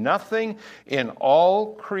 13. Nothing in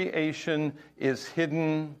all creation is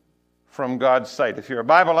hidden from God's sight. If you're a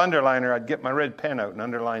Bible underliner, I'd get my red pen out and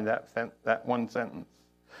underline that one sentence.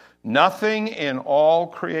 Nothing in all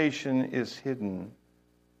creation is hidden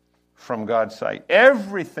from God's sight.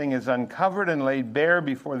 Everything is uncovered and laid bare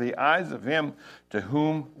before the eyes of Him to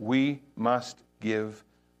whom we must give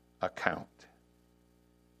account.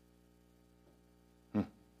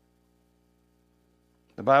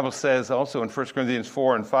 The Bible says also in 1 Corinthians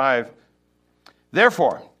 4 and 5,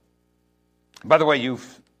 therefore, by the way,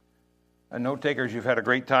 note takers, you've had a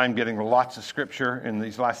great time getting lots of scripture in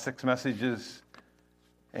these last 6 messages.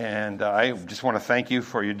 And I just want to thank you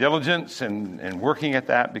for your diligence and working at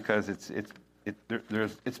that, because it's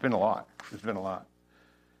been a lot. It's been a lot.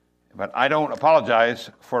 But I don't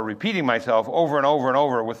apologize for repeating myself over and over and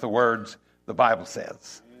over with the words the Bible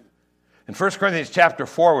says. In 1 Corinthians chapter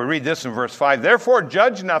 4, we read this in verse 5. Therefore,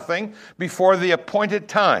 judge nothing before the appointed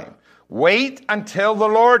time. Wait until the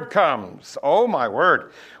Lord comes. Oh, my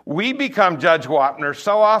word. We become Judge Wapner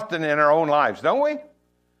so often in our own lives, don't we?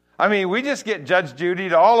 I mean, we just get Judge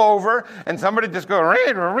Judy'd all over, and somebody just goes,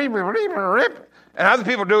 rip. And other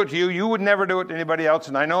people do it to you. You would never do it to anybody else.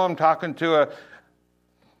 And I know I'm talking to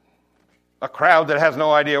a crowd that has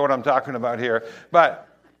no idea what I'm talking about here. But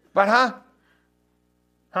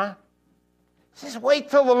just wait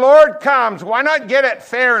till the Lord comes. Why not get it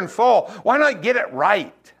fair and full? Why not get it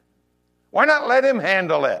right? Why not let Him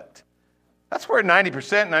handle it? That's where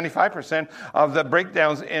 90%, 95% of the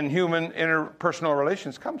breakdowns in human interpersonal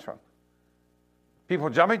relations comes from. People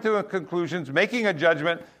jumping to conclusions, making a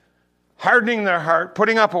judgment, hardening their heart,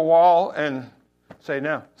 putting up a wall, and say,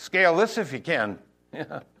 no, scale this if you can.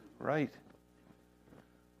 Yeah, right.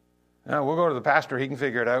 Now, we'll go to the pastor. He can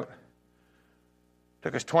figure it out.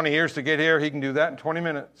 Took us 20 years to get here. He can do that in 20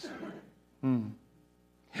 minutes.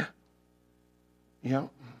 Yeah.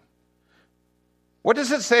 What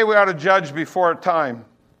does it say we ought to judge before time?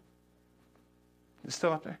 It's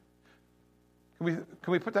still up there. Can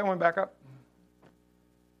we put that one back up?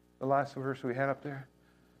 The last verse we had up there.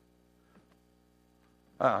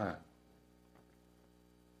 1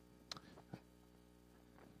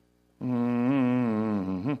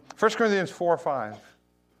 Corinthians 4:5.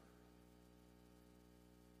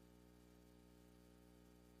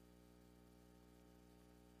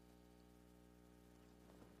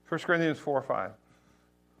 First Corinthians 4:5.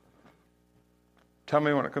 Tell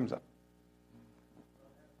me when it comes up.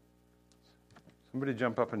 Somebody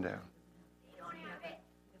jump up and down.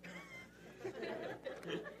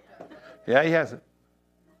 Yeah, he has it.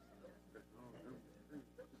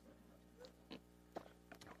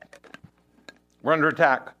 We're under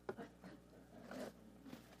attack.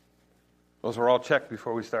 Those were all checked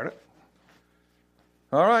before we started.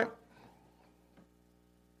 All right.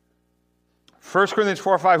 1 Corinthians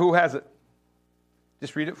 4:5, who has it?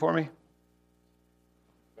 Just read it for me.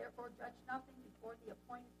 Therefore, judge nothing before the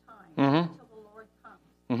appointed time until the Lord comes.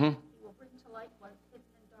 He will bring to light what is hidden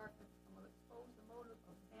in darkness and will expose the motive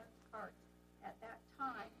of man's heart. At that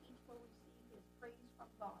time, each will receive his praise from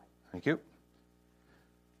God. Thank you.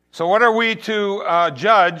 So what are we to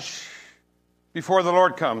judge before the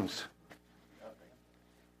Lord comes?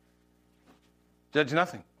 Judge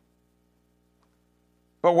nothing.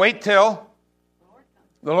 But wait till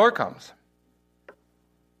the Lord comes.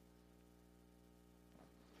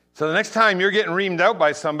 So the next time you're getting reamed out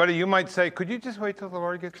by somebody, you might say, could you just wait till the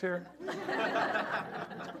Lord gets here?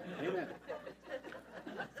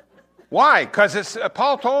 Why? Because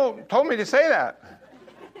Paul told me to say that.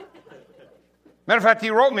 Matter of fact, he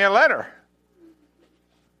wrote me a letter.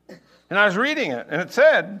 And I was reading it, and it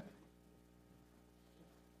said,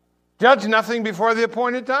 Judge nothing before the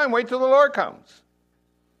appointed time. Wait till the Lord comes.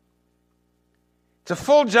 It's a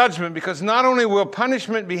full judgment because not only will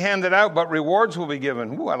punishment be handed out, but rewards will be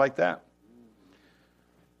given. Ooh, I like that.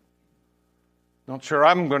 Not sure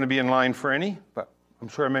I'm going to be in line for any, but I'm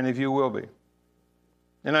sure many of you will be.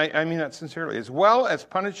 And I mean that sincerely. As well as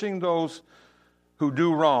punishing those who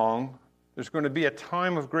do wrong, there's going to be a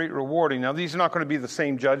time of great rewarding. Now, these are not going to be the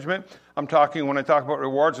same judgment. When I talk about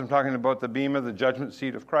rewards, I'm talking about the bema, the judgment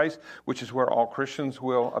seat of Christ, which is where all Christians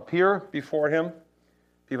will appear before him.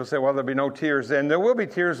 People say, well, there'll be no tears then. There will be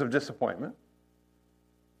tears of disappointment,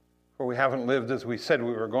 for we haven't lived as we said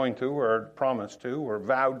we were going to, or promised to, or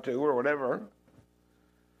vowed to, or whatever.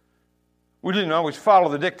 We didn't always follow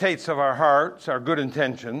the dictates of our hearts, our good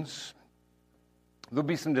intentions. There'll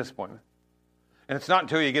be some disappointment. And it's not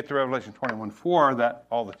until you get to Revelation 21:4 that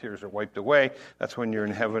all the tears are wiped away. That's when you're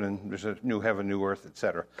in heaven and there's a new heaven, new earth,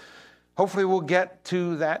 etc. Hopefully we'll get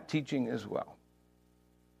to that teaching as well.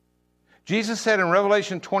 Jesus said in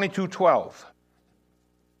Revelation 22:12,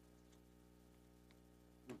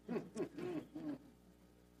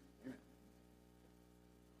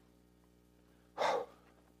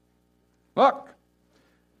 look,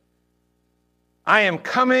 I am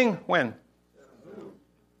coming when?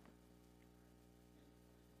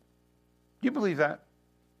 Do you believe that?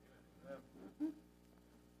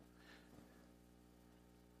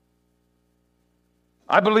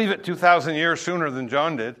 I believe it 2,000 years sooner than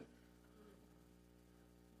John did.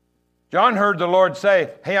 John heard the Lord say,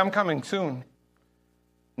 hey, I'm coming soon.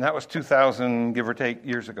 And that was 2,000, give or take,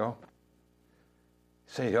 years ago.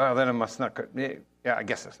 Say, oh, then it must not... Yeah, I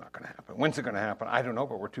guess that's not going to happen. When's it going to happen? I don't know,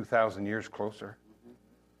 but we're 2,000 years closer.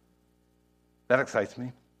 That excites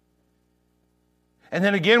me. And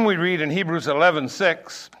then again we read in Hebrews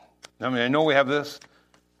 11:6. I mean, I know we have this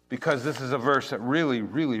because this is a verse that really,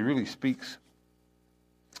 really, really speaks.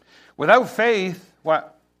 Without faith,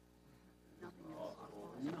 what?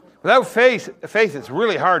 Without faith, it's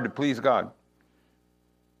really hard to please God.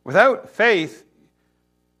 Without faith,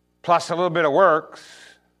 plus a little bit of works,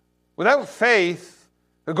 without faith,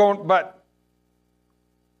 going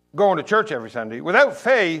to church every Sunday, without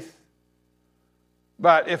faith,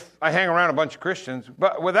 but if I hang around a bunch of Christians,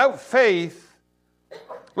 but without faith,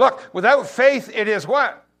 look, without faith it is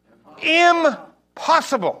what?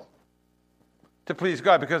 Impossible to please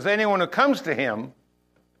God, because anyone who comes to him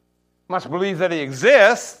must believe that he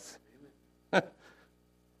exists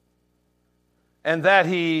and that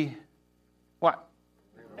he, what?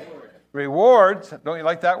 Rewards. Don't you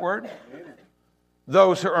like that word?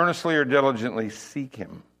 Those who earnestly or diligently seek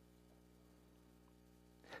him.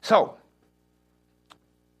 So,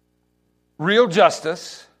 real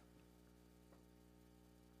justice,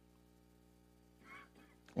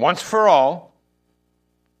 once for all,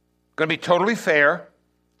 going to be totally fair,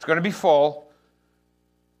 it's going to be full,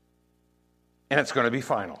 and it's going to be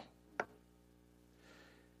final.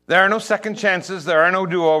 There are no second chances, there are no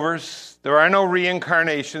do-overs, there are no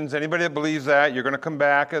reincarnations. Anybody that believes that, you're going to come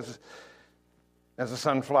back as a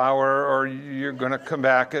sunflower, or you're going to come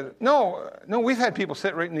back as... No, we've had people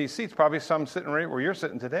sit right in these seats, probably some sitting right where you're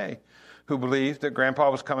sitting today, who believed that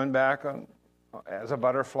Grandpa was coming back as a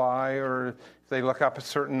butterfly, or if they look up at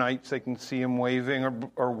certain nights, they can see him waving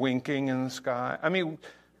or winking in the sky. I mean,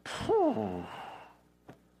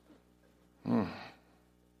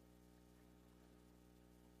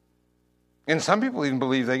 And some people even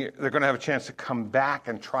believe they're going to have a chance to come back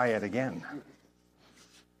and try it again.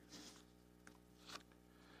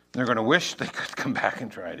 They're going to wish they could come back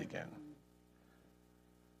and try it again.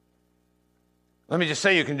 Let me just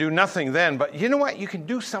say, you can do nothing then, but you know what? You can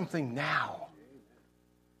do something now.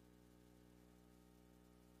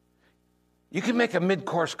 You can make a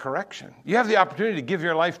mid-course correction. You have the opportunity to give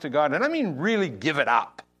your life to God, and I mean really give it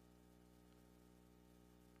up,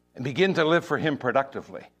 and begin to live for him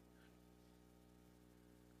productively.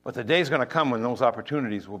 But the day's going to come when those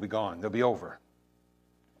opportunities will be gone. They'll be over.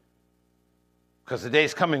 Because the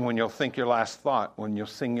day's coming when you'll think your last thought, when you'll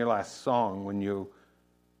sing your last song, when you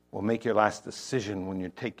will make your last decision, when you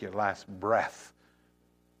take your last breath,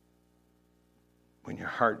 when your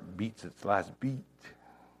heart beats its last beat.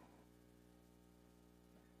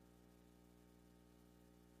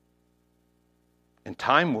 And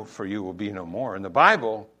time for you will be no more. And the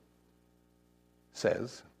Bible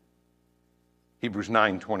says, Hebrews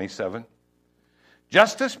 9:27,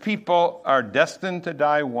 just as people are destined to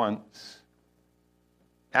die once,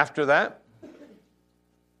 after that,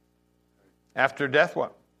 after death,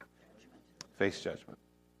 what? Face judgment.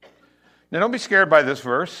 Now, don't be scared by this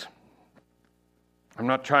verse. I'm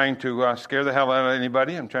not trying to scare the hell out of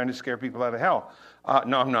anybody. I'm trying to scare people out of hell.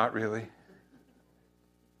 No, I'm not really.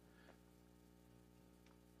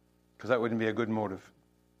 because that wouldn't be a good motive.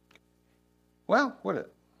 Well, would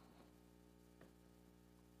it?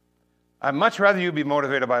 I'd much rather you be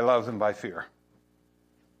motivated by love than by fear.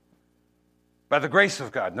 By the grace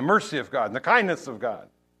of God, and the mercy of God, and the kindness of God,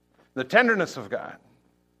 the tenderness of God.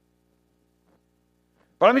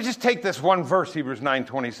 But let me just take this one verse, Hebrews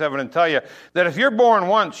 9:27, and tell you that if you're born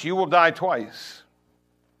once, you will die twice.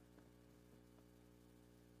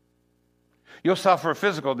 You'll suffer a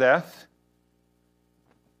physical death,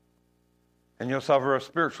 and you'll suffer a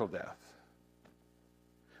spiritual death.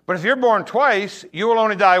 But if you're born twice, you will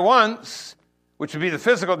only die once, which would be the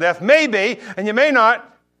physical death, maybe, and you may not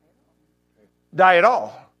die at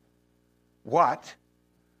all. What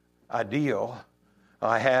a deal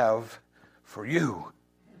I have for you.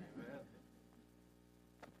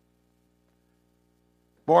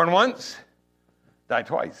 Born once, die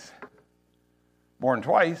twice. Born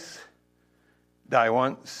twice, die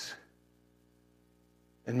once,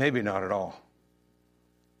 and maybe not at all.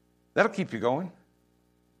 That'll keep you going.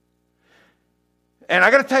 And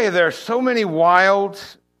I got to tell you, there are so many wild,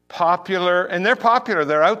 popular, and they're popular.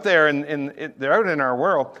 They're out there, they're out in our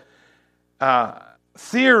world.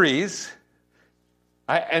 Theories.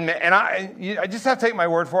 I just have to take my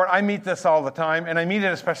word for it. I meet this all the time, and I meet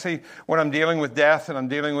it especially when I'm dealing with death and I'm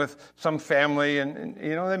dealing with some family, and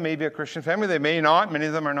they may be a Christian family, they may not. Many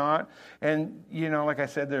of them are not, and like I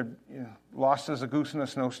said, they're lost as a goose in a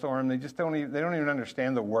snowstorm. They don't even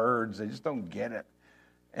understand the words. They just don't get it,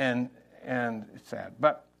 and it's sad.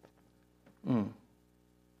 But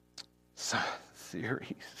some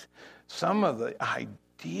theories, some of the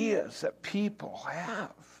ideas that people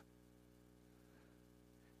have.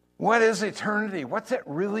 What is eternity? What's it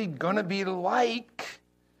really going to be like?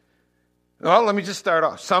 Well, let me just start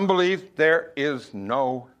off. Some believe there is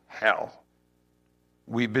no hell.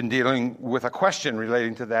 We've been dealing with a question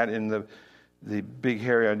relating to that in the Big,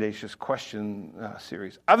 Hairy, Audacious Question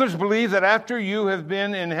series. Others believe that after you have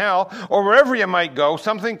been in hell, or wherever you might go,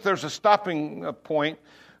 some think there's a stopping point,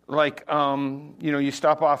 like, you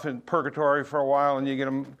stop off in purgatory for a while and you get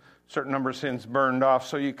a certain number of sins burned off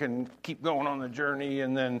so you can keep going on the journey,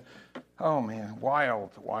 and then, oh man,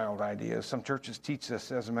 wild ideas. Some churches teach this,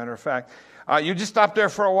 as a matter of fact. You just stop there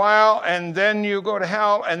for a while, and then you go to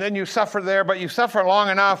hell, and then you suffer there, but you suffer long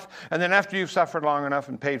enough, and then after you've suffered long enough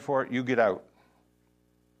and paid for it, you get out.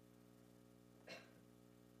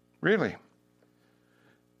 Really?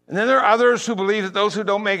 And then there are others who believe that those who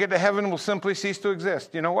don't make it to heaven will simply cease to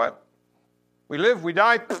exist. You know what? We live, we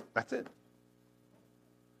die, that's it.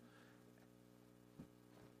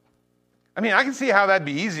 I mean, I can see how that'd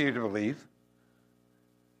be easier to believe.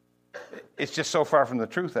 It's just so far from the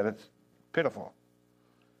truth that it's pitiful.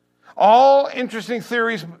 All interesting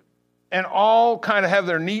theories, and all kind of have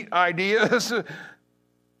their neat ideas.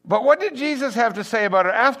 But what did Jesus have to say about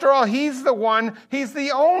it? After all, he's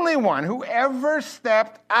the only one who ever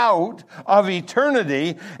stepped out of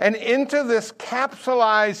eternity and into this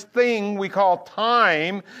capsulized thing we call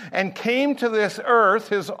time and came to this earth,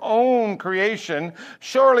 his own creation.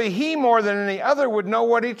 Surely he, more than any other, would know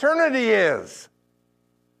what eternity is.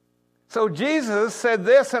 So Jesus said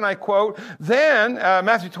this, and I quote, then,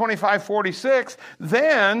 Matthew 25:46,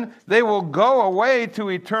 then they will go away to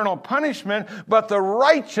eternal punishment, but the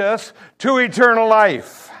righteous to eternal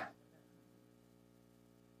life.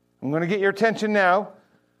 I'm going to get your attention now.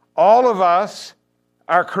 All of us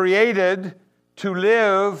are created to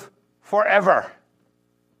live forever.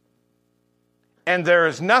 And there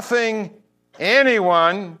is nothing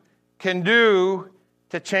anyone can do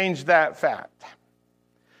to change that fact.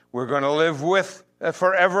 We're going to live with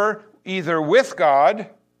forever, either with God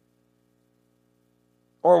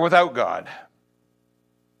or without God.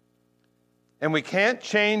 And we can't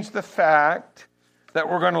change the fact that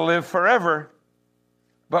we're going to live forever,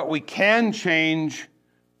 but we can change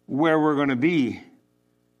where we're going to be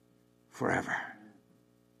forever.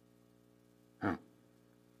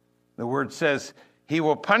 The word says, he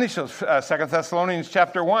will punish those, 2 Thessalonians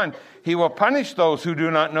chapter 1, he will punish those who do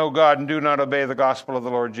not know God and do not obey the gospel of the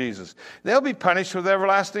Lord Jesus. They'll be punished with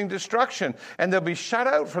everlasting destruction, and they'll be shut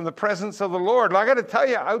out from the presence of the Lord. Well, I got to tell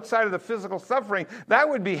you, outside of the physical suffering, that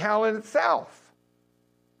would be hell in itself.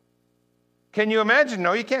 Can you imagine?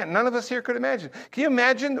 No, you can't. None of us here could imagine. Can you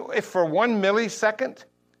imagine if for 1 millisecond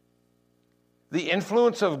the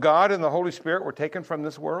influence of God and the Holy Spirit were taken from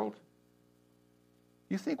this world?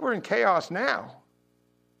 You think we're in chaos now.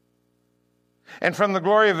 And from the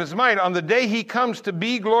glory of his might, on the day he comes to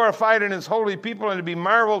be glorified in his holy people and to be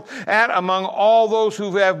marveled at among all those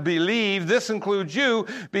who have believed. This includes you.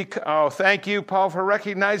 Thank you, Paul, for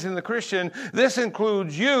recognizing the Christian. This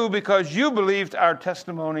includes you because you believed our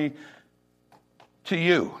testimony to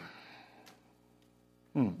you.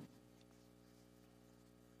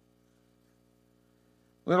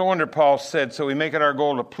 Little wonder Paul said, so we make it our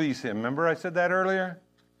goal to please him. Remember I said that earlier?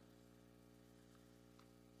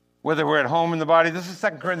 Whether we're at home in the body, this is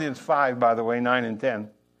 2 Corinthians 5, by the way, 9 and 10.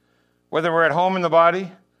 Whether we're at home in the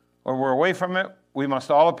body or we're away from it, we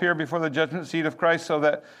must all appear before the judgment seat of Christ so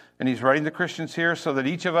that, and he's writing to Christians here, so that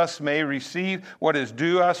each of us may receive what is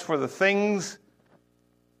due us for the things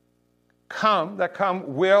that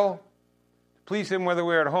come will please him, whether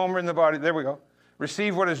we're at home or in the body. There we go.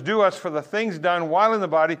 Receive what is due us for the things done while in the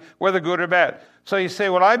body, whether good or bad. So you say,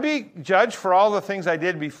 will I be judged for all the things I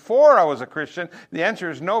did before I was a Christian? The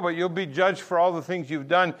answer is no, but you'll be judged for all the things you've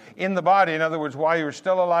done in the body. In other words, while you were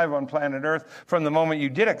still alive on planet Earth, from the moment you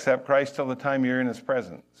did accept Christ till the time you're in his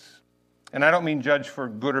presence. And I don't mean judge for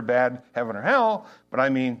good or bad, heaven or hell, but I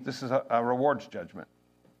mean this is a rewards judgment.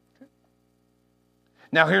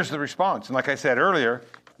 Now here's the response. And like I said earlier,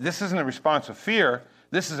 this isn't a response of fear.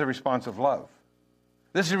 This is a response of love.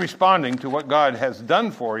 This is responding to what God has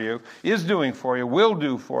done for you, is doing for you, will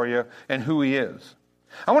do for you, and who he is.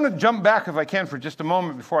 I want to jump back, if I can, for just a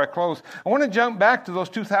moment before I close. I want to jump back to those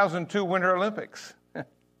 2002 Winter Olympics.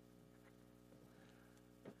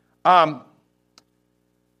 I,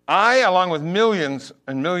 along with millions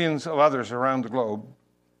and millions of others around the globe,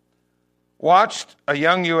 watched a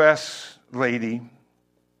young U.S. lady,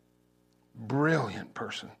 brilliant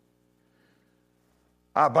person,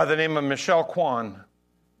 by the name of Michelle Kwan.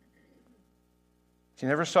 If you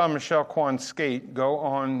never saw Michelle Kwan skate, go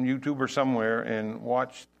on YouTube or somewhere and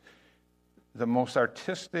watch the most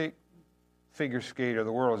artistic figure skater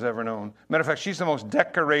the world has ever known. Matter of fact, she's the most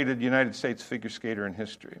decorated United States figure skater in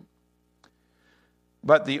history.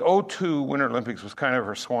 But the 2002 Winter Olympics was kind of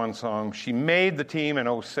her swan song. She made the team in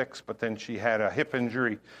 2006, but then she had a hip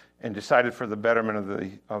injury and decided for the betterment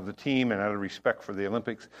of the team and out of respect for the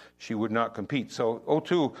Olympics, she would not compete. So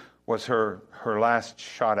 2002 was her last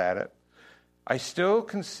shot at it. I still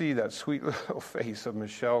can see that sweet little face of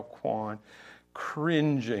Michelle Kwan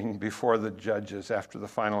cringing before the judges after the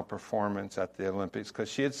final performance at the Olympics because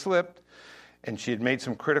she had slipped and she had made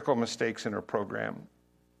some critical mistakes in her program.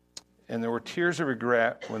 And there were tears of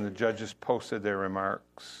regret when the judges posted their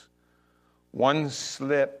remarks. One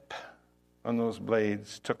slip on those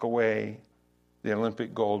blades took away the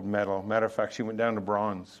Olympic gold medal. Matter of fact, she went down to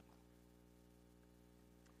bronze.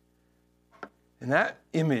 And that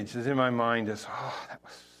image is in my mind as, that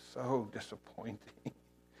was so disappointing,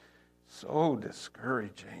 so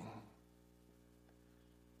discouraging.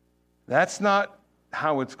 That's not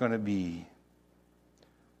how it's going to be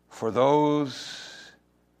for those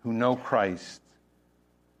who know Christ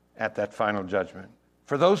at that final judgment.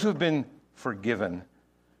 For those who've been forgiven,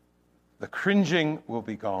 the cringing will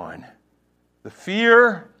be gone. The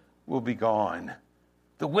fear will be gone.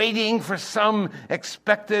 The waiting for some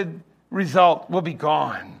expected result will be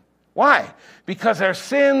gone. Why? Because our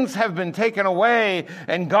sins have been taken away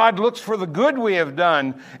and God looks for the good we have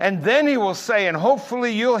done. And then he will say, and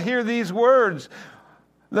hopefully you'll hear these words,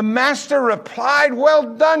 the master replied,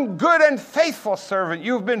 well done, good and faithful servant.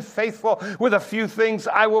 You've been faithful with a few things.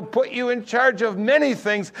 I will put you in charge of many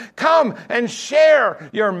things. Come and share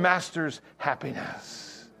your master's happiness.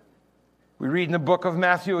 We read in the book of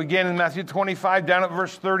Matthew, again in Matthew 25, down at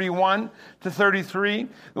verse 31 to 33.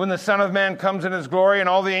 When the Son of Man comes in his glory and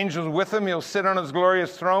all the angels with him, he'll sit on his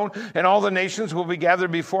glorious throne and all the nations will be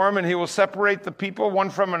gathered before him and he will separate the people one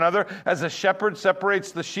from another. As a shepherd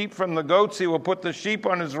separates the sheep from the goats, he will put the sheep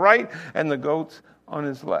on his right and the goats on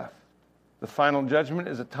his left. The final judgment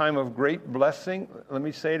is a time of great blessing. Let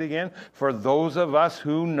me say it again. For those of us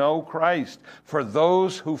who know Christ, for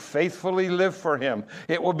those who faithfully live for him,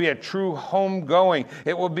 it will be a true homegoing.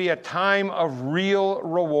 It will be a time of real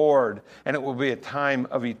reward, and it will be a time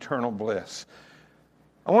of eternal bliss.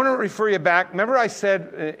 I want to refer you back. Remember I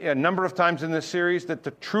said a number of times in this series that to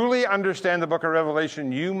truly understand the book of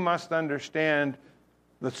Revelation, you must understand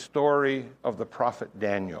the story of the prophet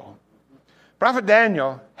Daniel. Prophet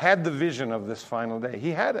Daniel had the vision of this final day.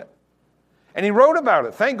 He had it. And he wrote about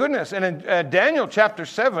it, thank goodness. And in Daniel chapter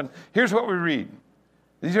 7, here's what we read.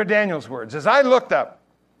 These are Daniel's words. As I looked up,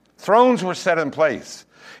 thrones were set in place,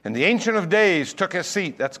 and the Ancient of Days took his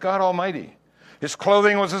seat. That's God Almighty. His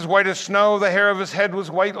clothing was as white as snow. The hair of his head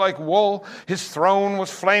was white like wool. His throne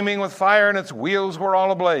was flaming with fire, and its wheels were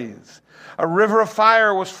all ablaze. A river of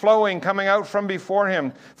fire was flowing, coming out from before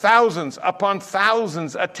him. Thousands upon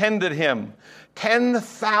thousands attended him.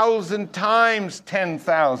 10,000 times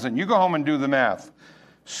 10,000. You go home and do the math.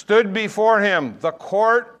 Stood before him. The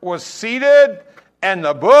court was seated, and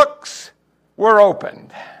the books were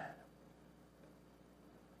opened.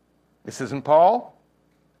 This isn't Paul.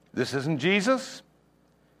 This isn't Jesus.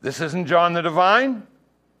 This isn't John the Divine.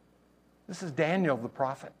 This is Daniel the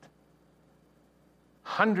prophet.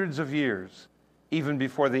 Hundreds of years, even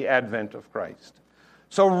before the advent of Christ.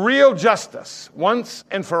 So real justice, once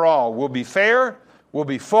and for all, will be fair, will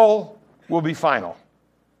be full, will be final.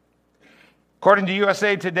 According to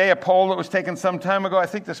USA Today, a poll that was taken some time ago, I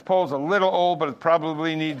think this poll is a little old, but it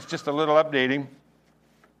probably needs just a little updating.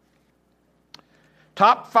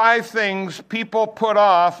 Top 5 things people put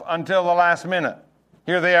off until the last minute.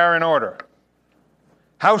 Here they are in order.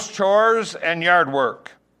 House chores and yard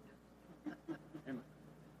work.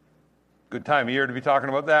 Good time of year to be talking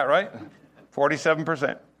about that, right?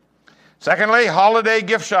 47%. Secondly, holiday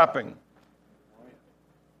gift shopping.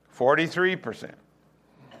 43%.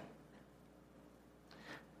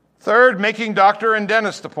 Third, making doctor and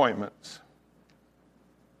dentist appointments.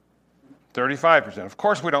 35%. Of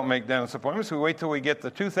course we don't make dentist appointments. We wait till we get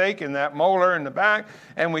the toothache and that molar in the back,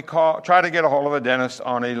 and we try to get a hold of a dentist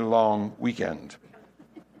on a long weekend.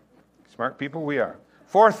 Smart people we are.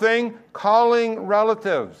 Fourth thing, calling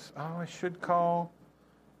relatives. Oh, I should call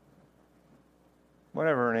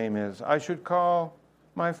whatever her name is. I should call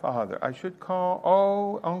my father. I should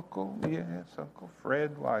call, Uncle, yes, Uncle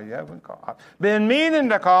Fred. Why, you haven't called. I've been meaning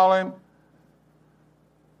to call him.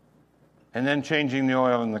 And then changing the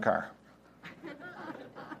oil in the car.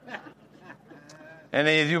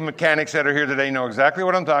 Any of you mechanics that are here today know exactly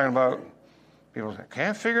what I'm talking about. People say,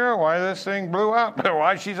 can't figure out why this thing blew up, or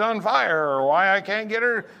why she's on fire, or why I can't get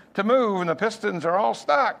her to move and the pistons are all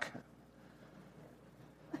stuck.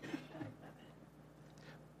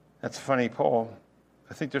 That's a funny poll.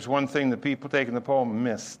 I think there's one thing the people taking the poll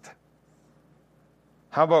missed.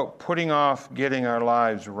 How about putting off getting our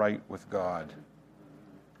lives right with God?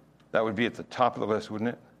 That would be at the top of the list,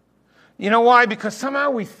 wouldn't it? You know why? Because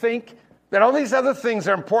somehow we think that all these other things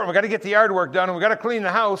are important. We've got to get the yard work done, and we've got to clean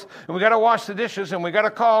the house, and we've got to wash the dishes, and we've got to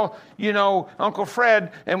call, Uncle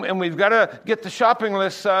Fred, and we've got to get the shopping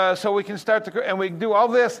list so we can start and we do all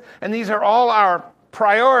this, and these are all our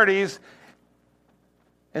priorities.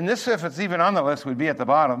 And this, if it's even on the list, would be at the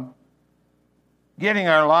bottom. Getting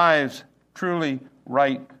our lives truly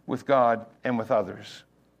right with God and with others.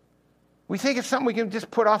 We think it's something we can just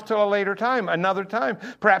put off till a later time, another time,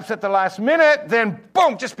 perhaps at the last minute, then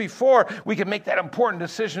boom, just before we can make that important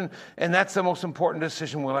decision, and that's the most important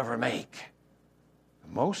decision we'll ever make.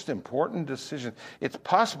 The most important decision. It's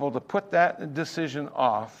possible to put that decision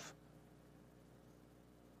off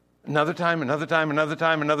another time, another time, another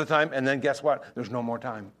time, another time, and then guess what? There's no more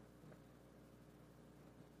time.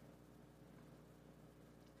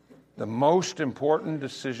 The most important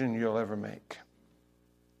decision you'll ever make.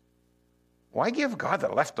 Why give God the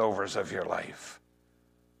leftovers of your life?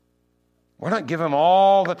 Why not give him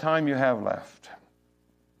all the time you have left?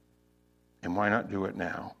 And why not do it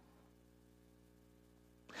now?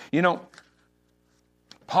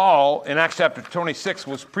 Paul, in Acts chapter 26,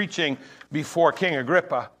 was preaching before King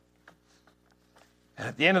Agrippa. And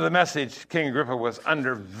at the end of the message, King Agrippa was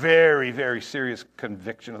under very, very serious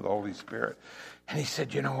conviction of the Holy Spirit. And he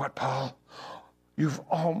said, you know what, Paul? You've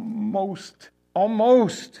almost, the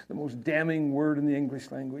most damning word in the English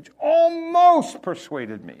language, almost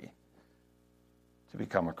persuaded me to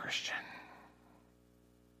become a Christian.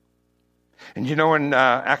 And in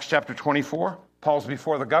Acts chapter 24, Paul's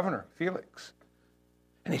before the governor, Felix.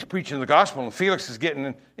 And he's preaching the gospel, and Felix is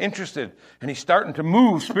getting interested, and he's starting to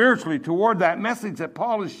move spiritually toward that message that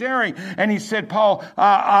Paul is sharing. And he said, Paul,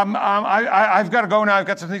 I've got to go now. I've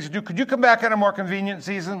got some things to do. Could you come back at a more convenient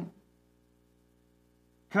season?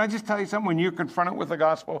 Can I just tell you something? When you're confronted with the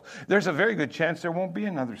gospel, there's a very good chance there won't be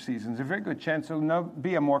another season. There's a very good chance there'll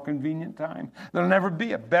be a more convenient time. There'll never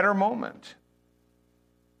be a better moment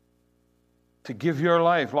to give your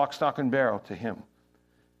life lock, stock, and barrel to him.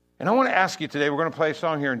 And I want to ask you today, we're going to play a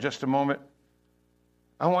song here in just a moment.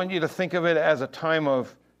 I want you to think of it as a time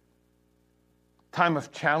of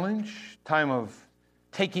challenge, time of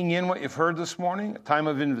taking in what you've heard this morning, a time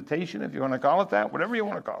of invitation, if you want to call it that, whatever you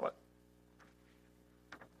want to call it.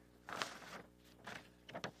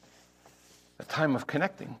 A time of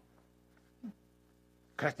connecting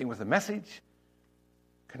with the message,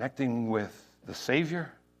 connecting with the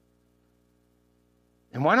Savior.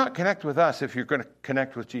 And why not connect with us if you're going to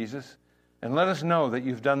connect with Jesus? And let us know that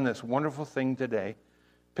you've done this wonderful thing today.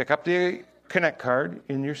 Pick up the Connect card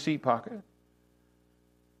in your seat pocket.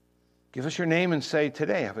 Give us your name and say,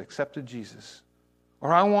 today I've accepted Jesus.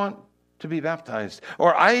 Or I want to be baptized.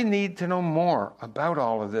 Or I need to know more about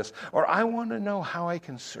all of this. Or I want to know how I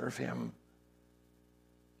can serve him.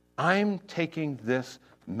 I'm taking this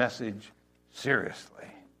message seriously.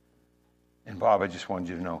 And Bob, I just wanted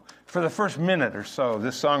you to know, for the first minute or so of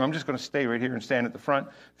this song, I'm just going to stay right here and stand at the front.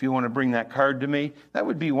 If you want to bring that card to me, that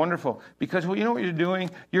would be wonderful. Because, well, you know what you're doing?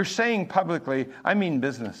 You're saying publicly, I mean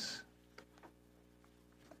business.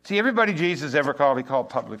 See, everybody Jesus ever called, he called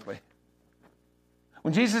publicly.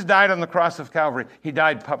 When Jesus died on the cross of Calvary, he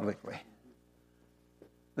died publicly.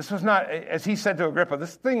 This was not, as he said to Agrippa,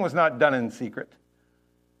 this thing was not done in secret.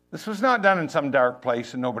 This was not done in some dark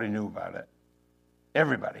place and nobody knew about it.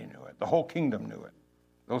 Everybody knew it. The whole kingdom knew it.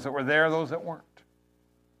 Those that were there, those that weren't.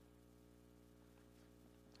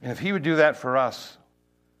 And if he would do that for us,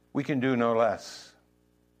 we can do no less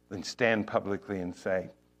than stand publicly and say,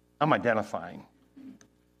 I'm identifying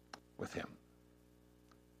with him.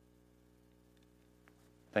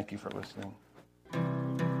 Thank you for listening.